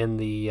see in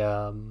the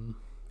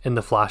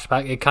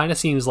flashback. It kind of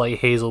seems like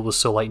Hazel was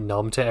so, like,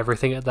 numb to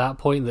everything at that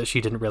point that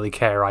she didn't really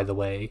care either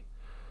way.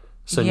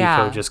 So yeah.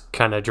 Nico just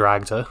kind of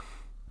dragged her.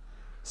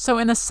 So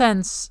in a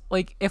sense,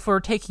 like, if we're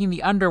taking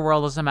the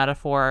underworld as a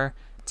metaphor,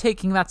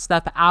 taking that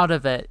step out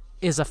of it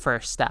is a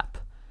first step.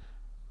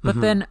 But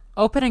then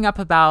opening up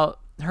about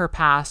her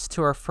past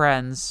to her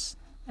friends,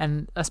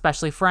 and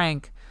especially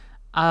Frank,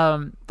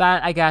 that,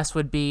 I guess,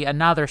 would be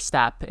another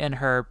step in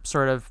her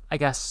sort of, I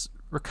guess,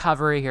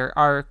 recovery or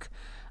arc.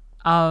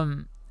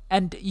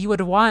 And you would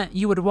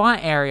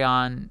want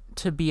Arion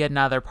to be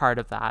another part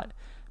of that,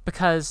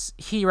 because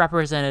he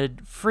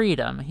represented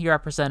freedom. He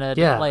represented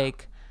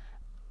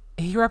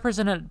he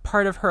represented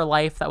part of her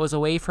life that was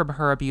away from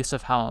her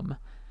abusive home.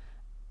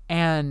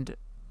 And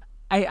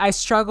I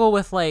struggle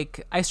with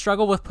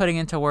putting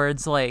into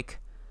words, like,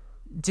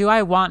 do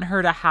I want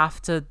her to have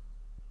to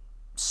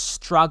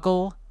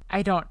struggle?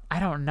 I don't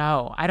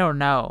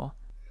know.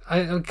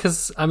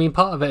 Because, I mean,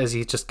 part of it is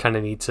you just kind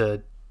of need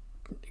to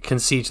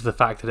concede to the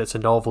fact that it's a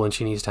novel and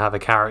she needs to have a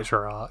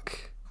character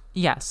arc.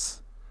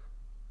 Yes.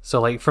 So,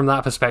 like, from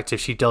that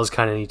perspective, she does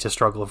kind of need to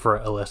struggle for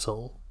it a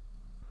little.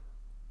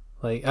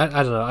 Like,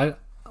 I don't know.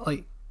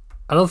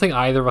 I don't think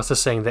either of us is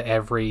saying that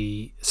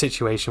every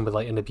situation with,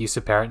 like, an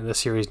abusive parent in the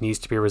series needs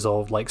to be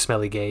resolved like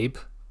Smelly Gabe.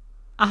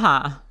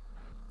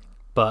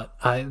 But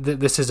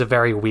this is a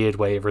very weird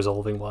way of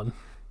resolving one.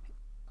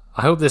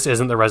 I hope this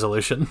isn't the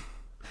resolution.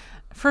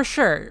 For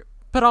sure.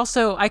 But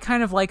also, I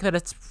kind of like that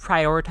it's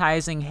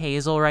prioritizing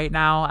Hazel right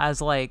now as,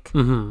 like...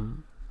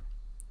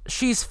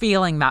 She's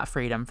feeling that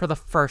freedom for the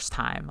first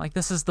time. Like,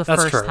 this is the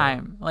first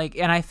time. Like,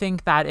 and I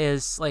think that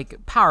is,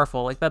 like,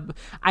 powerful. Like,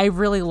 I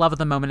really love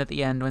the moment at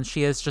the end when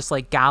she is just,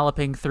 like,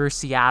 galloping through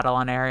Seattle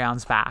on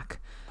Arion's back.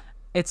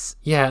 It's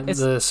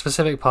the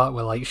specific part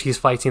where like she's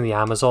fighting the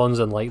Amazons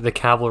and like the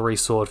cavalry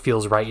sword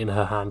feels right in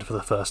her hand for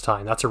the first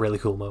time. That's a really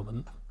cool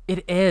moment.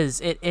 It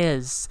is.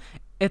 It's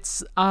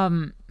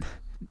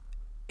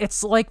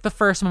it's like the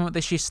first moment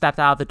that she stepped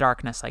out of the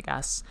darkness, I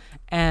guess.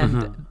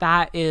 And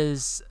that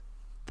is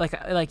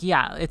like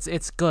yeah,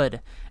 it's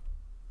good.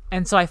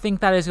 And so I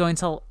think that is going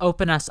to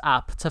open us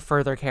up to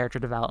further character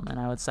development,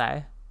 I would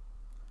say.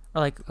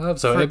 Or like, I hope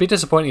so. It'd be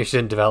disappointing if she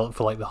didn't develop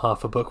for like the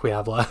half a book we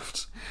have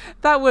left.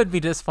 that would be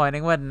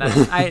disappointing, wouldn't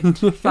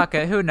it? Fuck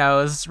it, who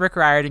knows? Rick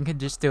Riordan can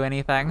just do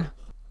anything.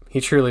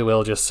 He truly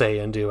will just say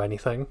and do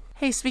anything.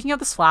 Hey, speaking of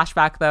this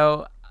flashback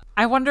though,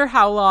 I wonder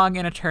how long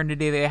in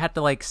eternity they had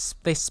to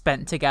they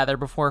spent together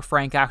before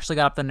Frank actually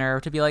got up the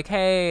nerve to be like,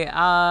 hey,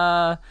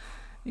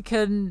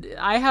 can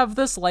I have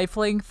this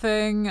lifelink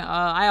thing?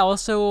 I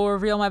also will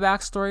reveal my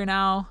backstory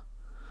now.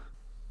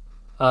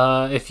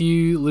 If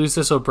you lose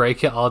this or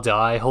break it, I'll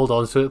die. Hold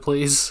on to it,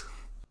 please.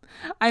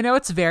 I know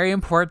it's very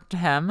important to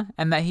him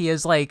and that he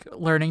is like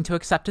learning to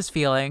accept his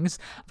feelings,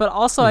 but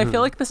also I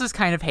feel like this is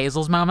kind of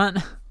Hazel's moment.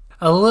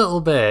 A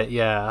little bit,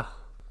 yeah.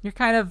 You're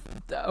kind of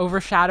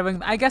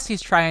overshadowing. I guess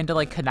he's trying to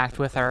like connect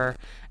with her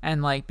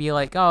and like be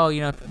like, oh,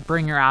 you know,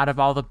 bring her out of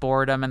all the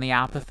boredom and the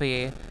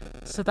apathy.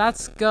 So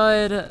that's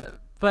good,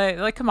 but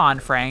like, come on,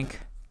 Frank,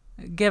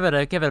 give it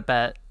a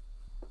bit.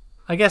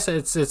 I guess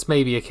it's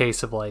maybe a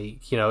case of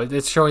like, you know,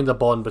 it's showing the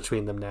bond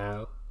between them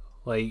now.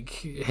 Like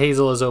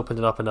Hazel has opened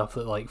it up enough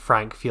that like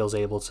Frank feels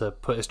able to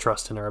put his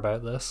trust in her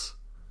about this.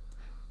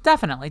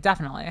 Definitely.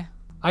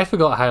 I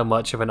forgot how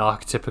much of an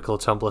archetypical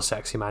Tumblr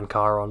sexy man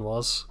Charon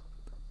was.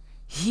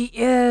 He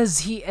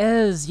is,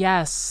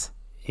 yes.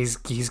 He's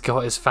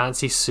got his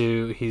fancy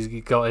suit, he's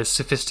got his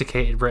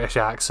sophisticated British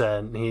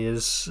accent,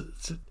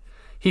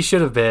 he should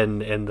have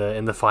been in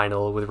the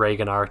final with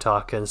Reagan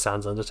Arataka and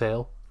Sans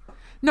Undertale.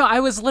 No, I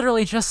was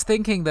literally just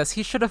thinking this.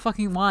 He should have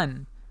fucking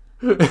won.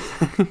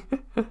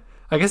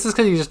 I guess it's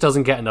because he just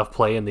doesn't get enough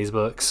play in these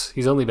books.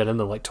 He's only been in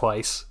them like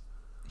twice.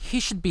 He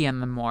should be in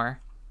them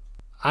more.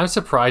 I'm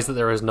surprised that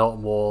there is not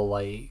more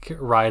like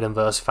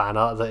Riordanverse fan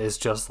art that is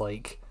just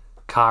like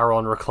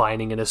Charon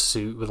reclining in a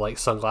suit with like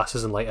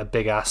sunglasses and like a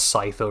big ass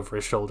scythe over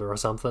his shoulder or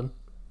something.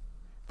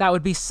 That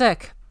would be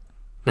sick.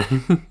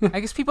 I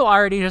guess people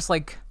already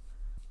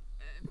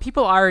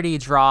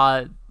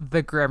draw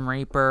the Grim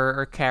Reaper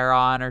or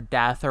Charon or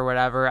Death or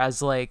whatever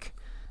as like,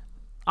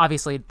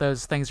 obviously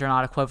those things are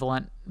not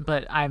equivalent,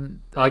 but I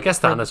guess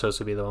Thanatos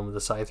would be the one with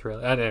the scythe,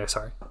 really. Anyway,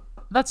 sorry.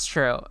 That's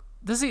true.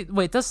 Does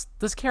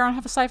Charon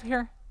have a scythe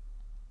here?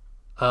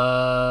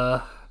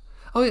 I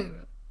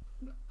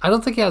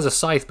don't think he has a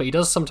scythe, but he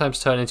does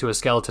sometimes turn into a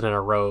skeleton in a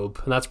robe,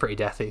 and that's pretty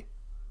deathy.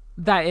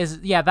 That is,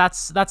 yeah,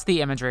 that's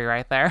the imagery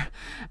right there.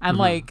 And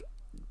like,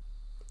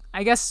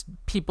 I guess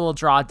people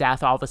draw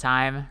death all the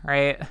time,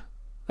 right?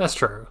 That's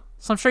true.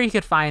 So I'm sure you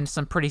could find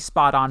some pretty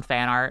spot-on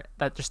fan art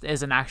that just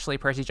isn't actually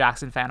Percy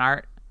Jackson fan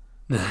art.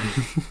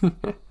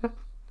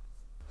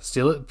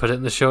 Steal it, put it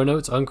in the show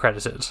notes,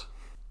 uncredited.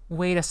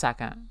 Wait a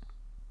second.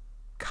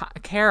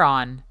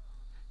 Charon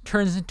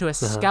turns into a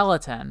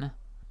skeleton.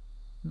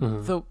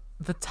 The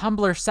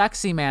Tumblr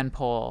Sexy Man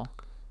poll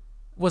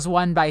was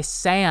won by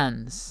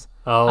Sans,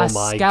 a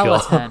my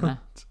skeleton.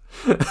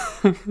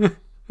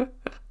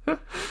 God.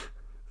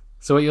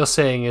 So what you're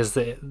saying is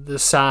that the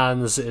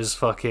Sans is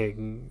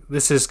fucking...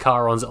 This is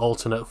Charon's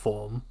alternate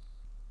form.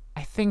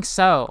 I think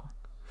so.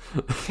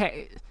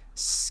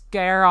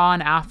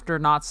 Scaron after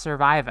not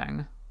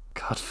surviving.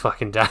 God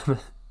fucking damn it.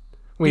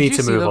 We need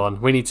to move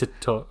on. We need to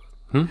talk.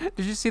 Did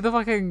you see the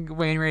fucking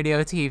Wayne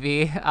Radio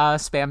TV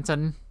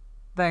Spamton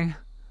thing?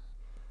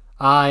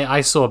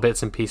 I saw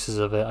bits and pieces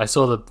of it. I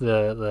saw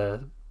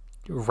the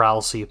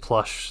Ralsei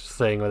plush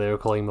thing where they were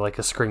calling him like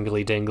a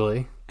scringly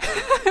dingly.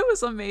 It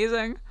was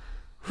amazing.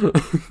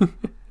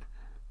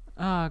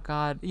 Oh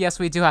god. Yes,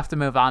 we do have to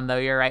move on though,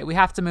 you're right. We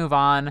have to move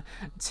on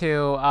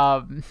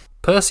to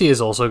Percy is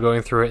also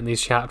going through it in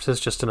these chapters,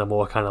 just in a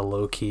more kind of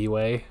low-key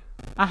way.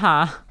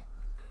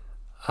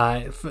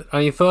 I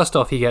mean, first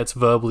off, he gets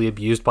verbally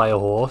abused by a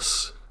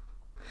horse.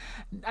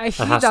 And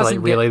has to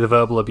relay the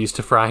verbal abuse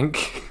to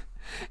Frank.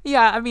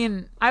 Yeah, I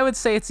mean, I would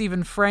say it's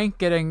even Frank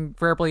getting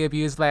verbally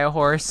abused by a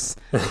horse,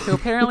 who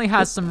apparently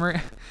has some...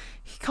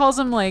 he calls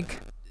him, like,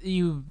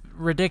 you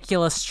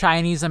ridiculous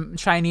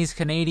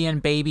Chinese-Canadian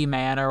baby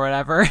man or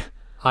whatever.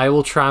 I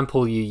will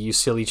trample you, you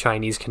silly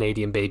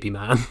Chinese-Canadian baby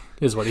man,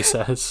 is what he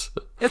says.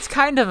 It's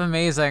kind of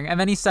amazing. And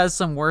then he says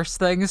some worse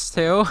things,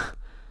 too.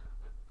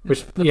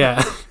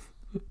 Yeah.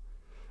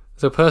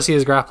 So Percy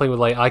is grappling with,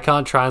 like, I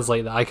can't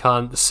translate that. I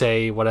can't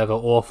say whatever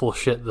awful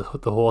shit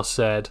the horse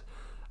said.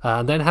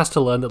 And then has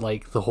to learn that,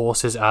 like, the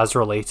horse is as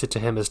related to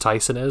him as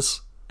Tyson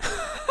is.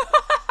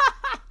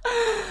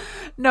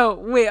 No,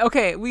 wait,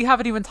 okay, we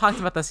haven't even talked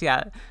about this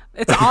yet.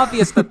 It's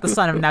obvious that the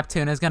son of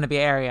Neptune is going to be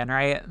Arion,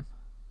 right?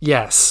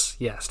 Yes,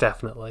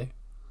 definitely.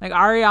 Like,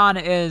 Arion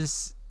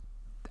is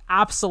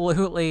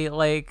absolutely,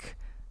 like...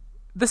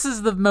 This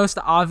is the most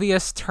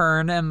obvious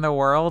turn in the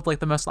world, like,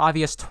 the most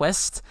obvious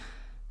twist.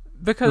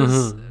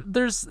 because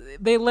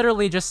they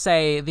literally just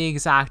say the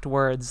exact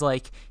words,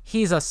 like,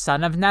 he's a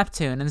son of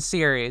Neptune and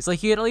Ceres.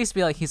 Like, you'd at least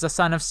be like, he's a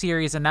son of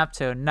Ceres and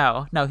Neptune.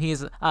 No,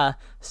 he's a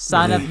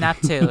son of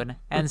Neptune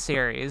and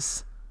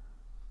Ceres.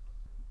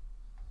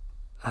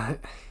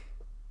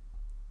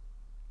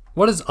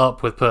 What is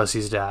up with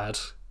Percy's dad?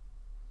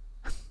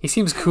 He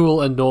seems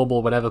cool and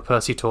normal whenever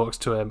Percy talks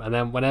to him, and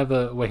then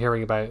whenever we're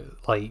hearing about,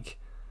 like,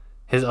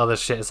 his other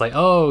shit, it's like,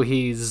 oh,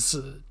 he's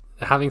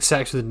having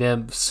sex with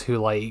nymphs who,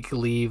 like,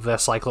 leave their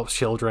Cyclops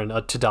children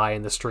to die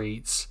in the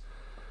streets.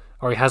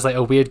 Or he has, like,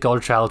 a weird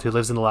godchild who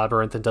lives in the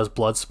labyrinth and does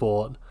blood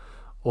sport.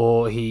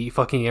 Or he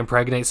fucking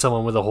impregnates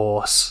someone with a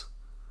horse.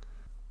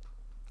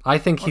 I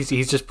think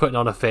he's just putting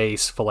on a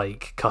face for,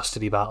 like,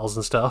 custody battles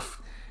and stuff.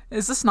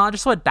 Is this not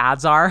just what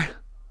dads are?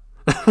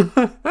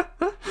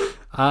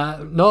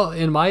 Not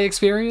in my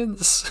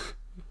experience.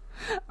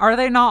 Are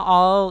they not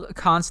all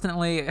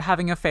constantly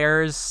having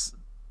affairs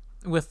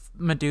with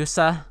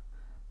Medusa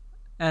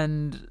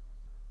and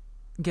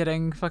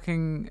getting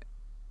fucking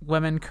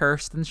women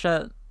cursed and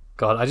shit?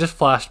 God, I just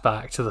flashed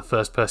back to the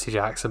first Percy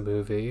Jackson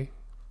movie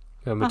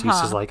where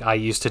Medusa's like, I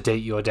used to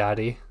date your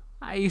daddy.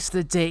 I used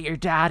to date your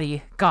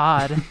daddy.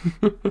 God.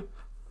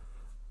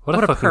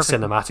 What a fucking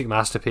cinematic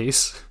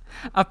masterpiece.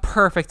 A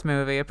perfect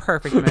movie.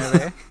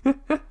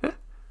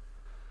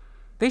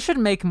 They should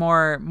make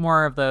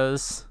more of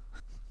those.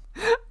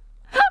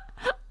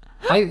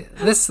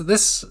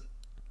 This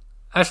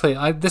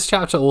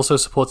chapter also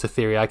supports a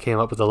theory I came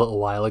up with a little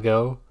while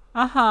ago.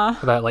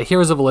 About, like,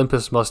 Heroes of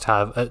Olympus must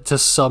have, to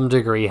some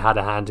degree, had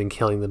a hand in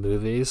killing the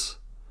movies.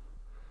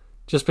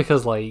 Just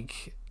because,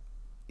 like,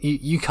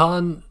 you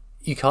can't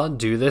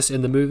do this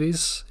in the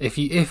movies. If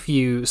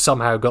you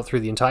somehow got through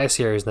the entire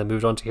series and then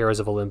moved on to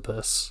Heroes of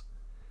Olympus,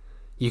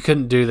 you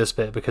couldn't do this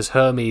bit because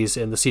Hermes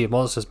in the Sea of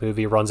Monsters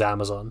movie runs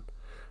Amazon.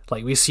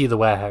 Like, we see the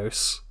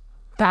warehouse.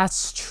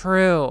 That's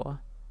true.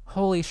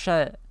 Holy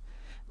shit.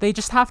 They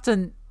just have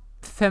to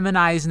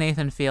feminize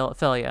Nathan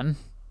Fillion.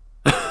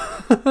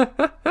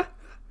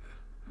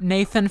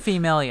 Nathan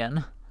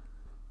Femillion.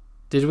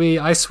 Did we?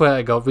 I swear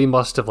to God, we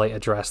must have, like,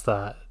 addressed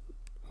that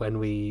when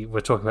we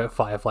were talking about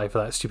Firefly for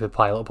that stupid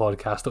pilot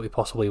podcast that we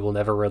possibly will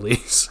never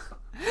release.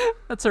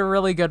 That's a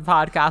really good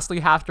podcast.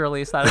 We have to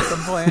release that at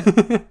some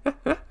point.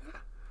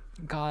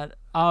 God.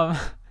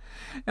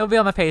 It'll be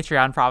on the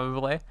Patreon,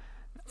 probably.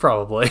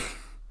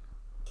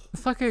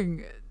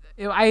 Fucking...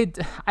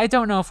 I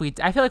don't know if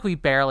I feel like we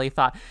barely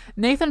thought.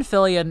 Nathan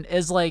Fillion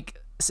is, like,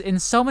 in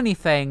so many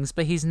things,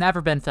 but he's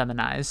never been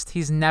feminized.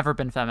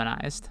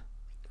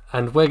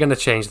 And we're going to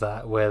change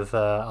that with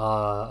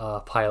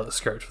our pilot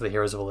script for the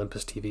Heroes of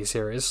Olympus TV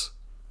series.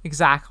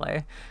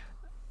 Exactly.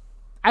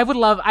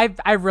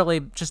 I really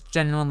just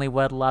genuinely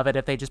would love it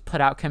if they just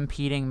put out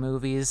competing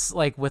movies,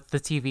 like, with the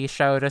TV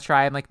show to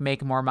try and, like,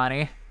 make more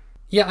money.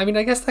 Yeah, I mean,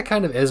 I guess that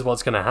kind of is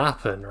what's going to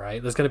happen,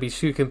 right? There's going to be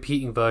two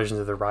competing versions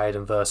of the Riot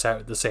verse out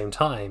at the same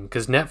time,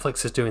 because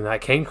Netflix is doing that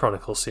Kane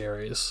Chronicles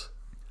series.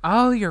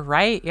 Oh, you're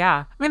right,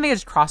 yeah. I mean, they could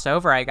just cross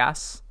over, I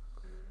guess.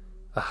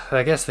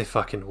 I guess they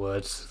fucking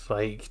would.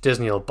 Like,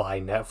 Disney will buy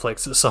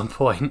Netflix at some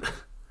point.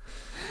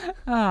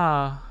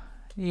 Oh,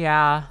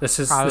 yeah. This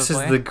is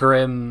the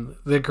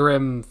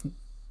grim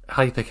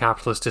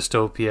hyper-capitalist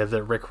dystopia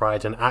that Rick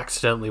Riordan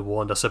accidentally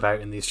warned us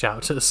about in these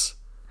chapters.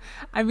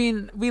 I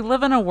mean, we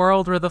live in a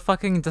world where the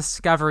fucking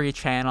Discovery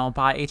Channel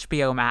bought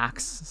HBO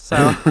Max, so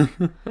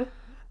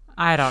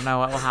I don't know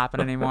what will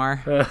happen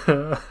anymore.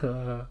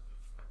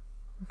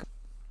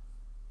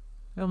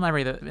 It'll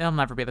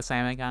never be the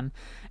same again.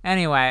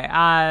 Anyway,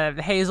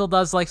 Hazel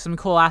does, like, some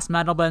cool ass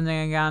metal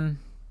bending again.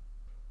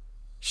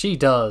 She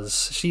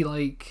does. She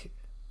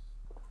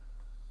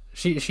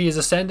is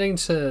ascending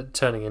to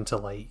turning into,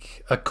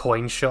 like, a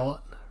coin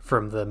shot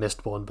from the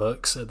Mistborn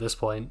books at this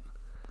point.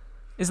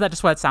 Is that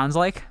just what it sounds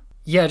like?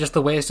 Yeah, just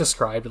the way it's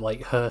described,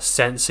 like, her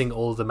sensing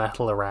all the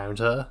metal around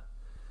her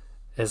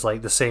is,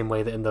 like, the same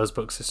way that in those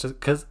books. It's just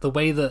because the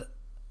way that,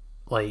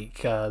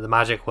 like, the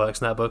magic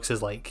works in that books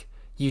is, like,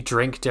 you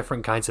drink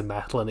different kinds of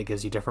metal and it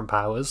gives you different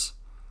powers.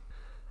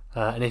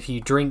 And if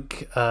you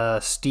drink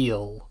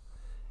steel,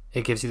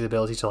 it gives you the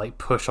ability to, like,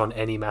 push on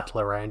any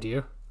metal around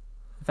you.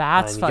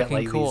 That's fucking get,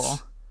 like, cool.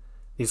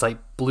 These, like,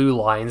 blue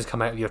lines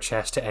come out of your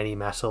chest to any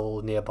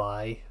metal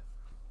nearby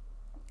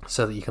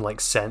so that you can,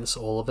 like, sense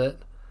all of it.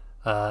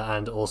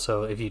 And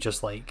also, if you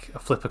just, like,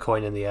 flip a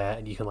coin in the air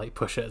and you can, like,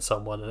 push it at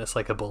someone and it's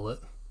like a bullet.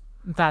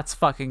 That's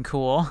fucking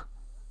cool.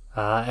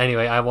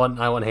 Anyway, I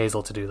want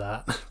Hazel to do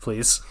that,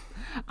 please.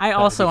 I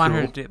also want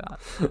her to do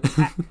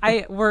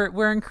that.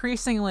 We're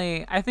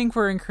increasingly, I think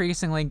we're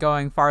increasingly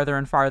going farther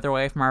and farther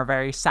away from our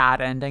very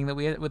sad ending that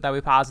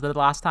we posited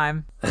last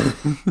time.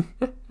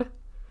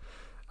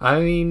 I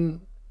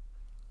mean,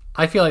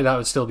 I feel like that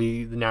would still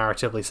be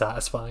narratively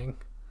satisfying.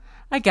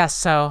 I guess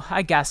so.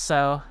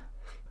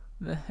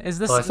 Is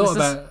this?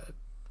 Well,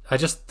 I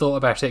just thought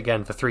about it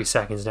again for 3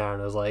 seconds now,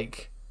 and I was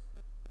like,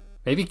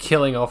 maybe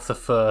killing off the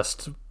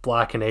first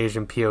Black and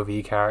Asian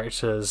POV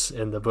characters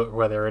in the book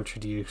where they're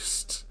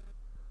introduced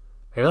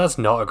Maybe that's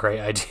not a great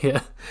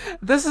idea.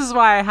 This is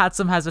why I had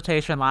some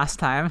hesitation last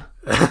time.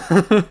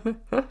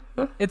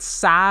 It's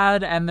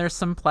sad, and there's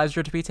some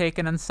pleasure to be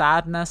taken in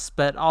sadness,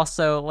 but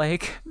also,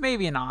 like,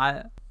 maybe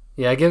not.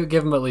 Yeah, give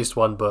him at least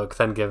one book,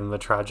 then give him a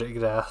tragic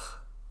death.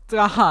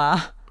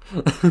 Uh-huh.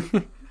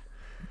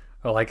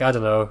 Or, like, I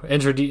don't know,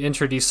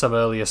 introduce some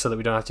earlier so that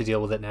we don't have to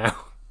deal with it now.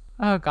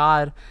 Oh,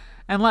 God.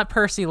 And let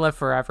Percy live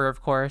forever,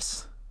 of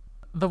course.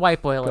 The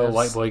white boy lives. Go,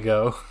 white boy,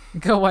 go.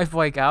 Go, white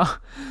boy, go.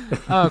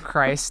 Oh,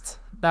 Christ.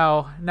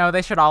 No,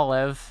 they should all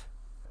live.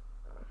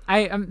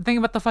 I'm thinking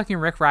about the fucking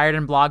Rick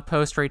Riordan blog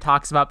post where he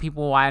talks about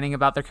people whining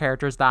about their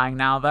characters dying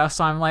now, though,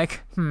 so I'm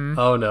like,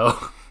 Oh, no.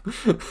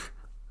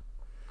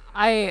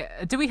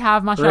 Do we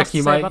have much Rick, else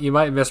to say about... you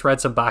might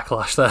misread some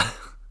backlash there.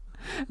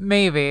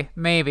 Maybe.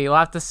 We'll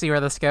have to see where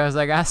this goes,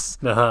 I guess.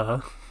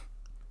 Uh-huh.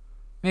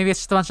 Maybe it's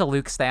just a bunch of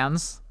Luke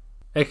stands.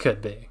 It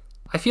could be.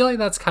 I feel like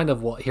that's kind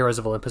of what Heroes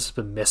of Olympus has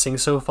been missing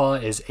so far,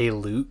 is a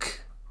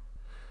Luke.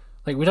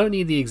 Like, we don't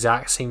need the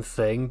exact same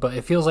thing, but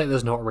it feels like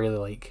there's not really,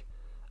 like,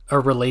 a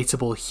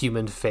relatable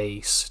human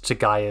face to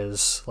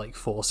Gaia's, like,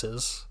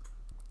 forces.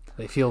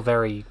 They feel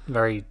very,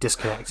 very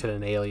disconnected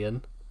and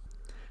alien.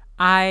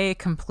 I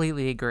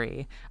completely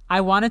agree.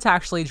 I wanted to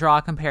actually draw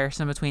a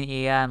comparison between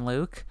Ea and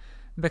Luke,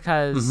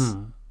 because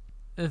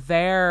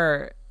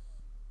they're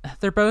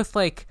both,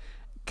 like,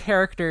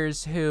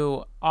 characters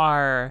who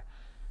are...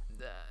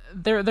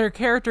 They're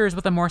characters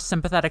with a more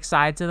sympathetic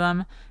side to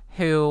them,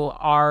 who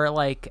are,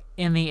 like,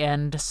 in the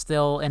end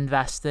still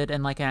invested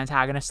in, like, an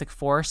antagonistic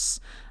force.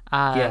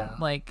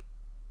 Like,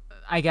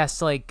 I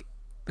guess, like,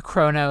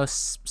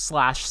 Kronos /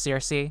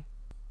 Circe.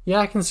 Yeah,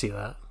 I can see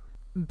that.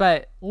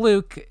 But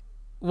Luke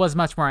was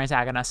much more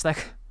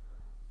antagonistic.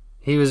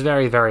 He was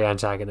very, very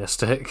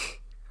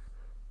antagonistic.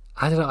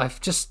 I don't know,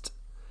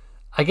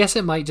 I guess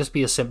it might just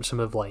be a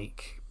symptom of,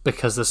 like,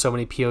 because there's so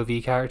many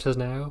POV characters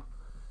now.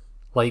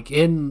 Like,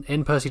 in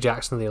Percy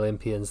Jackson and the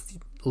Olympians,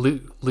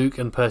 Luke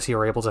and Percy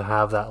are able to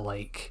have that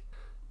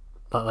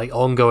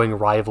ongoing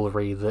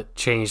rivalry that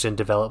changed and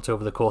developed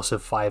over the course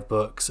of 5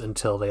 books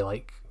until they,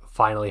 like,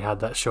 finally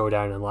had that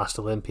showdown in Last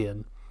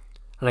Olympian.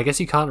 And I guess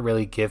you can't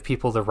really give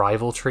people the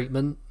rival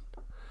treatment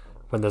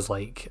when there's,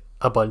 like,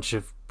 a bunch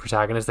of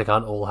protagonists. They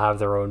can't all have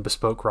their own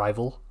bespoke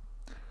rival.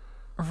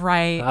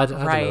 Right, I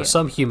don't know.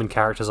 Some human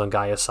characters on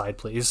Gaia's side,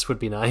 please, would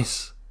be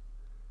nice.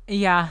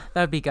 Yeah,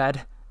 that would be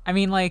good. I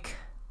mean, like,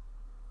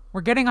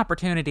 we're getting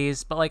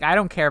opportunities, but, like, I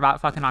don't care about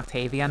fucking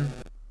Octavian.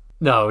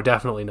 No,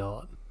 definitely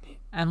not.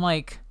 And,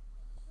 like,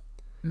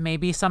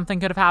 maybe something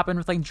could have happened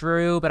with, like,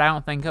 Drew, but I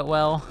don't think it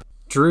will.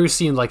 Drew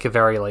seemed like a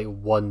very, like,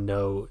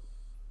 one-note,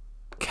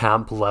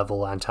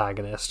 camp-level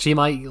antagonist. She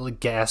might, like,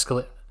 get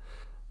escalated.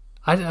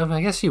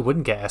 I guess she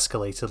wouldn't get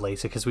escalated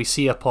later, because we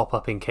see her pop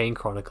up in Kane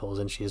Chronicles,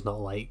 and she's not,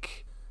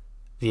 like,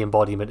 the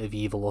embodiment of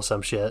evil or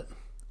some shit.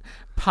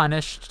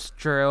 Punished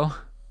Drew.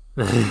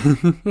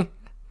 I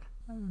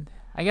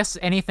guess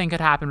anything could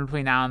happen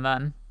between now and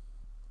then.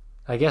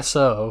 I guess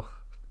so.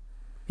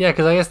 Yeah,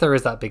 because I guess there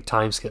is that big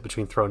time skip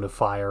between Throne of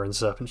Fire and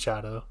Serpent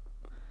Shadow.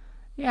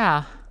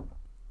 Yeah.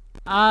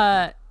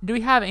 Do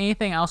we have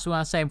anything else we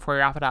want to say before we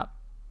wrap it up?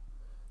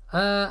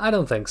 I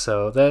don't think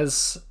so.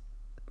 There's...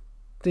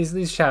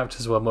 These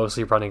chapters were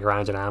mostly running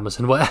around an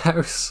Amazon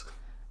warehouse.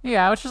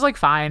 Yeah, which is, like,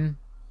 fine.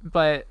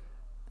 But,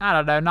 I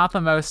don't know, not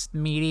the most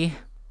meaty.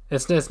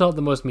 It's not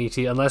the most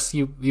meaty, unless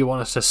you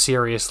want us to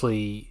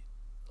seriously,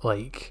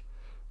 like,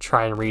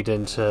 try and read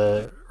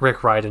into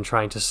Rick Riordan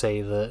trying to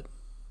say that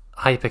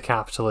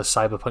hyper-capitalist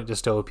cyberpunk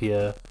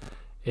dystopia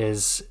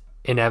is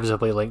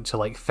inevitably linked to,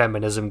 like,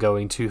 feminism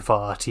going too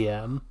far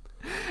TM.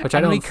 Which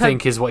I don't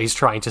think is what he's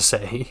trying to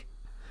say.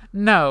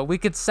 No, we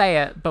could say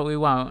it, but we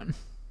won't.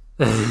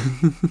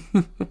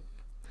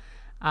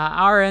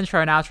 Our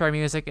intro and outro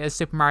music is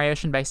Super Mario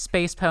Ocean by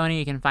Space Pony.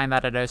 You can find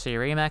that at OC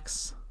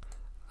Remix.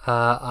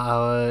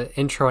 Our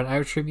intro and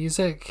outro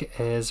music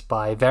is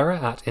by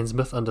Vera at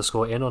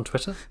Innsmouth_in on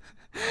Twitter.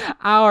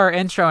 Our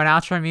intro and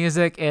outro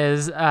music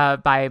is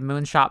by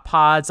Moonshot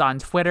Pods on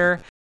Twitter.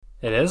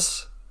 It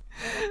is.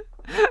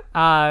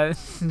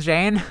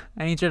 Jane,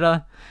 I need you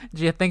to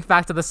think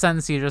back to the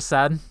sentence you just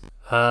said.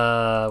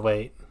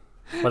 Wait.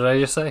 What did I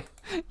just say?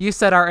 You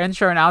said our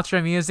intro and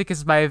outro music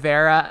is by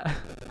Vera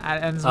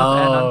at Innsmouth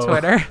on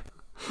Twitter.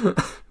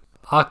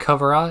 Our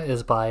cover art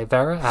is by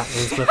Vera at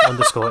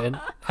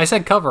Innsmouth_in. I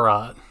said cover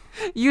art.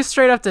 You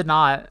straight up did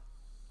not.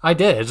 I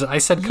did. I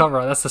said cover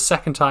art. That's the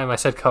second time I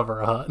said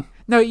cover art.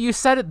 No, you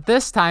said it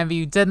this time, but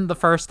you didn't the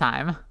first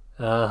time.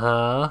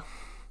 Uh-huh.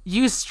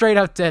 You straight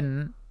up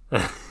didn't.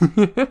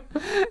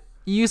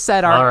 You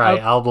said our...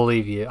 Alright, I'll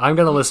believe you. I'm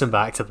going to listen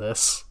back to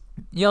this.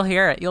 You'll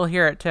hear it. You'll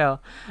hear it, too.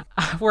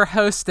 We're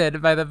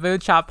hosted by the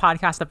Moonshot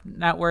Podcast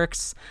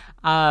Networks.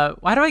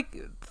 Why do I...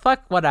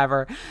 Fuck,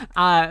 whatever.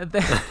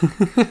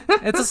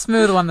 It's a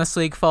smooth one this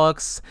week,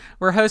 folks.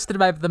 We're hosted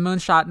by the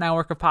Moonshot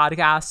Network of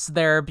Podcasts.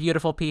 They're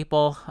beautiful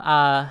people,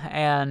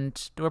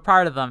 and we're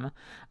part of them.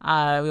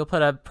 We'll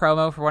put a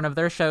promo for one of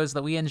their shows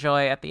that we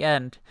enjoy at the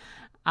end.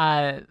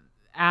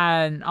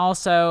 And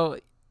also...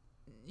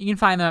 You can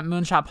find them at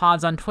Moonshot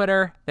Pods on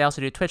Twitter. They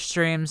also do Twitch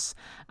streams.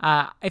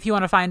 If you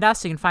want to find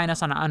us, you can find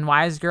us on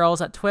Unwise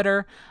Girls at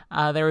Twitter.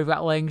 There we've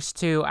got links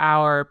to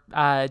our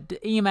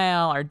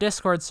email, our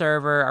Discord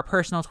server, our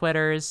personal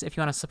Twitters. If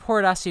you want to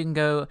support us, you can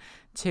go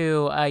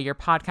to your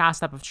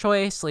podcast app of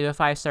choice, leave a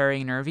 5-star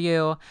rating and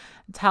review.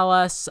 Tell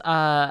us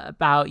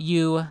about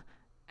you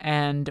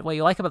and what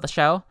you like about the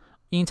show.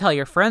 You can tell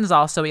your friends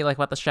also what you like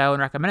about the show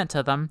and recommend it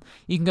to them.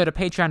 You can go to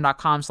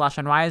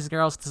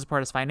patreon.com/unwisegirls to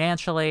support us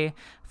financially.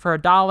 For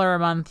 $1 a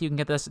month, you can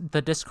get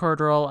the Discord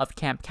role of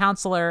Camp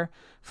Counselor.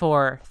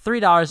 For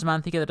 $3 a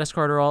month, you get the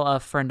Discord role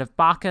of Friend of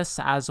Bacchus,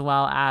 as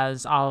well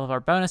as all of our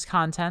bonus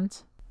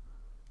content.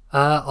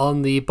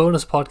 On the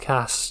bonus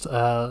podcast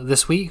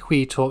this week,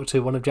 we talked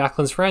to one of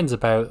Jacqueline's friends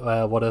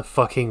about what a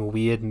fucking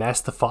weird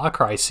mess the Far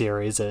Cry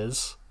series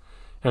is.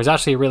 It was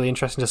actually a really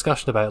interesting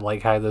discussion about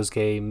like how those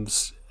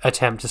games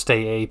attempt to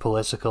stay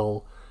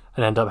apolitical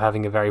and end up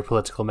having a very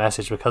political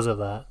message because of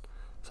that.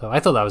 So I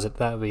thought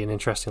that would be an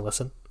interesting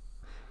listen.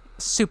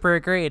 Super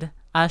agreed.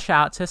 Shout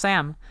out to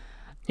Sam.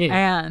 Yeah.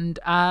 And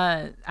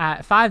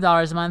at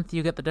 $5 a month,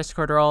 you get the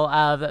Discord role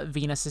of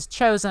Venus is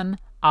Chosen,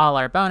 all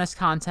our bonus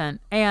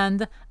content,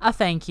 and a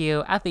thank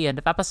you at the end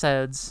of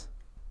episodes.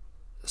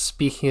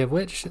 Speaking of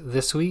which,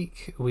 this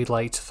week we'd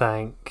like to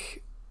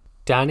thank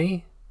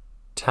Danny,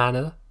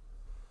 Tanner,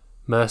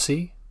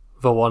 Mercy,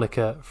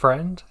 Veronica,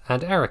 Friend,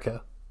 and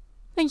Erica.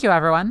 Thank you,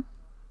 everyone.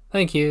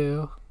 Thank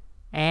you.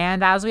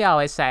 And as we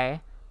always say,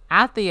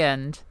 at the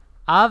end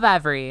of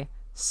every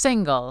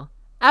single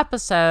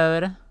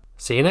episode...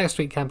 See you next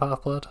week, Camp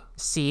Half-Blood.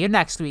 See you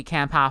next week,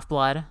 Camp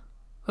Half-Blood.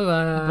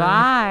 Bye-bye.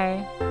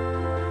 Bye.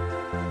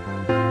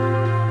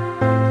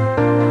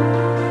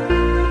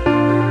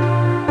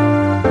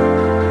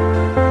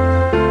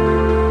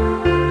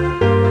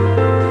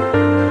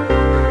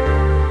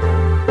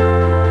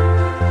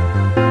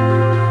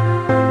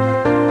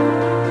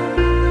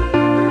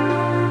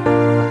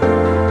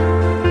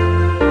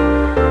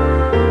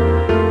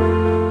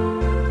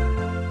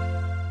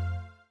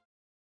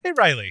 Hey,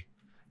 Riley.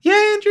 Yeah,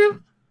 Andrew?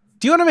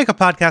 Do you want to make a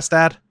podcast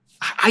ad?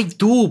 I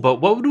do, but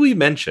what would we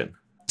mention?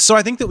 So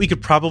I think that we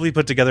could probably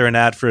put together an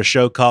ad for a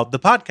show called The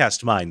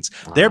Podcast Minds.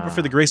 There, but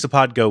for the grace of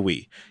pod, go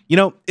we. You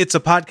know, it's a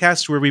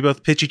podcast where we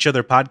both pitch each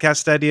other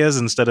podcast ideas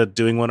instead of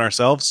doing one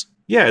ourselves.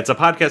 Yeah, it's a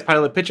podcast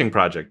pilot pitching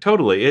project.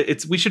 Totally.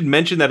 We should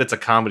mention that it's a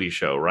comedy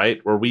show, right?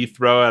 Where we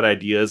throw out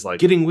ideas like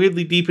getting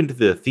weirdly deep into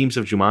the themes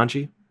of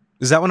Jumanji.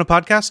 Is that one a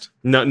podcast?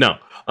 No.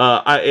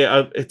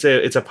 It's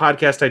a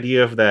podcast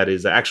idea that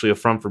is actually a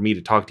front for me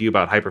to talk to you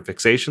about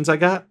hyperfixations I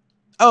got.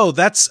 Oh,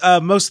 that's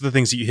most of the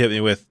things that you hit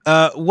me with.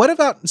 What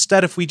about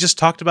instead if we just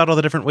talked about all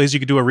the different ways you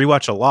could do a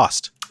rewatch of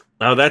Lost?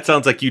 Oh, that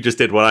sounds like you just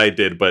did what I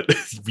did, but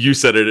you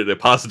said it in a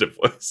positive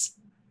voice.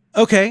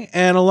 Okay,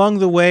 and along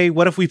the way,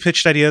 what if we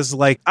pitched ideas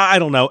like, I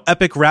don't know,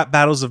 Epic Rap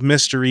Battles of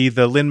Mystery,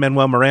 the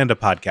Lin-Manuel Miranda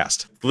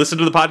podcast? Listen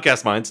to the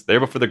Podcast Minds. There,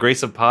 but for the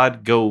grace of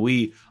pod, go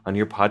we on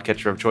your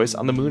podcatcher of choice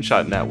on the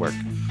Moonshot Network.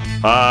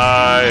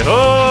 Hi-ho!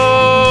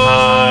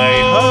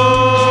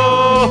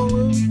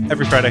 Hi-ho!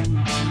 Every Friday.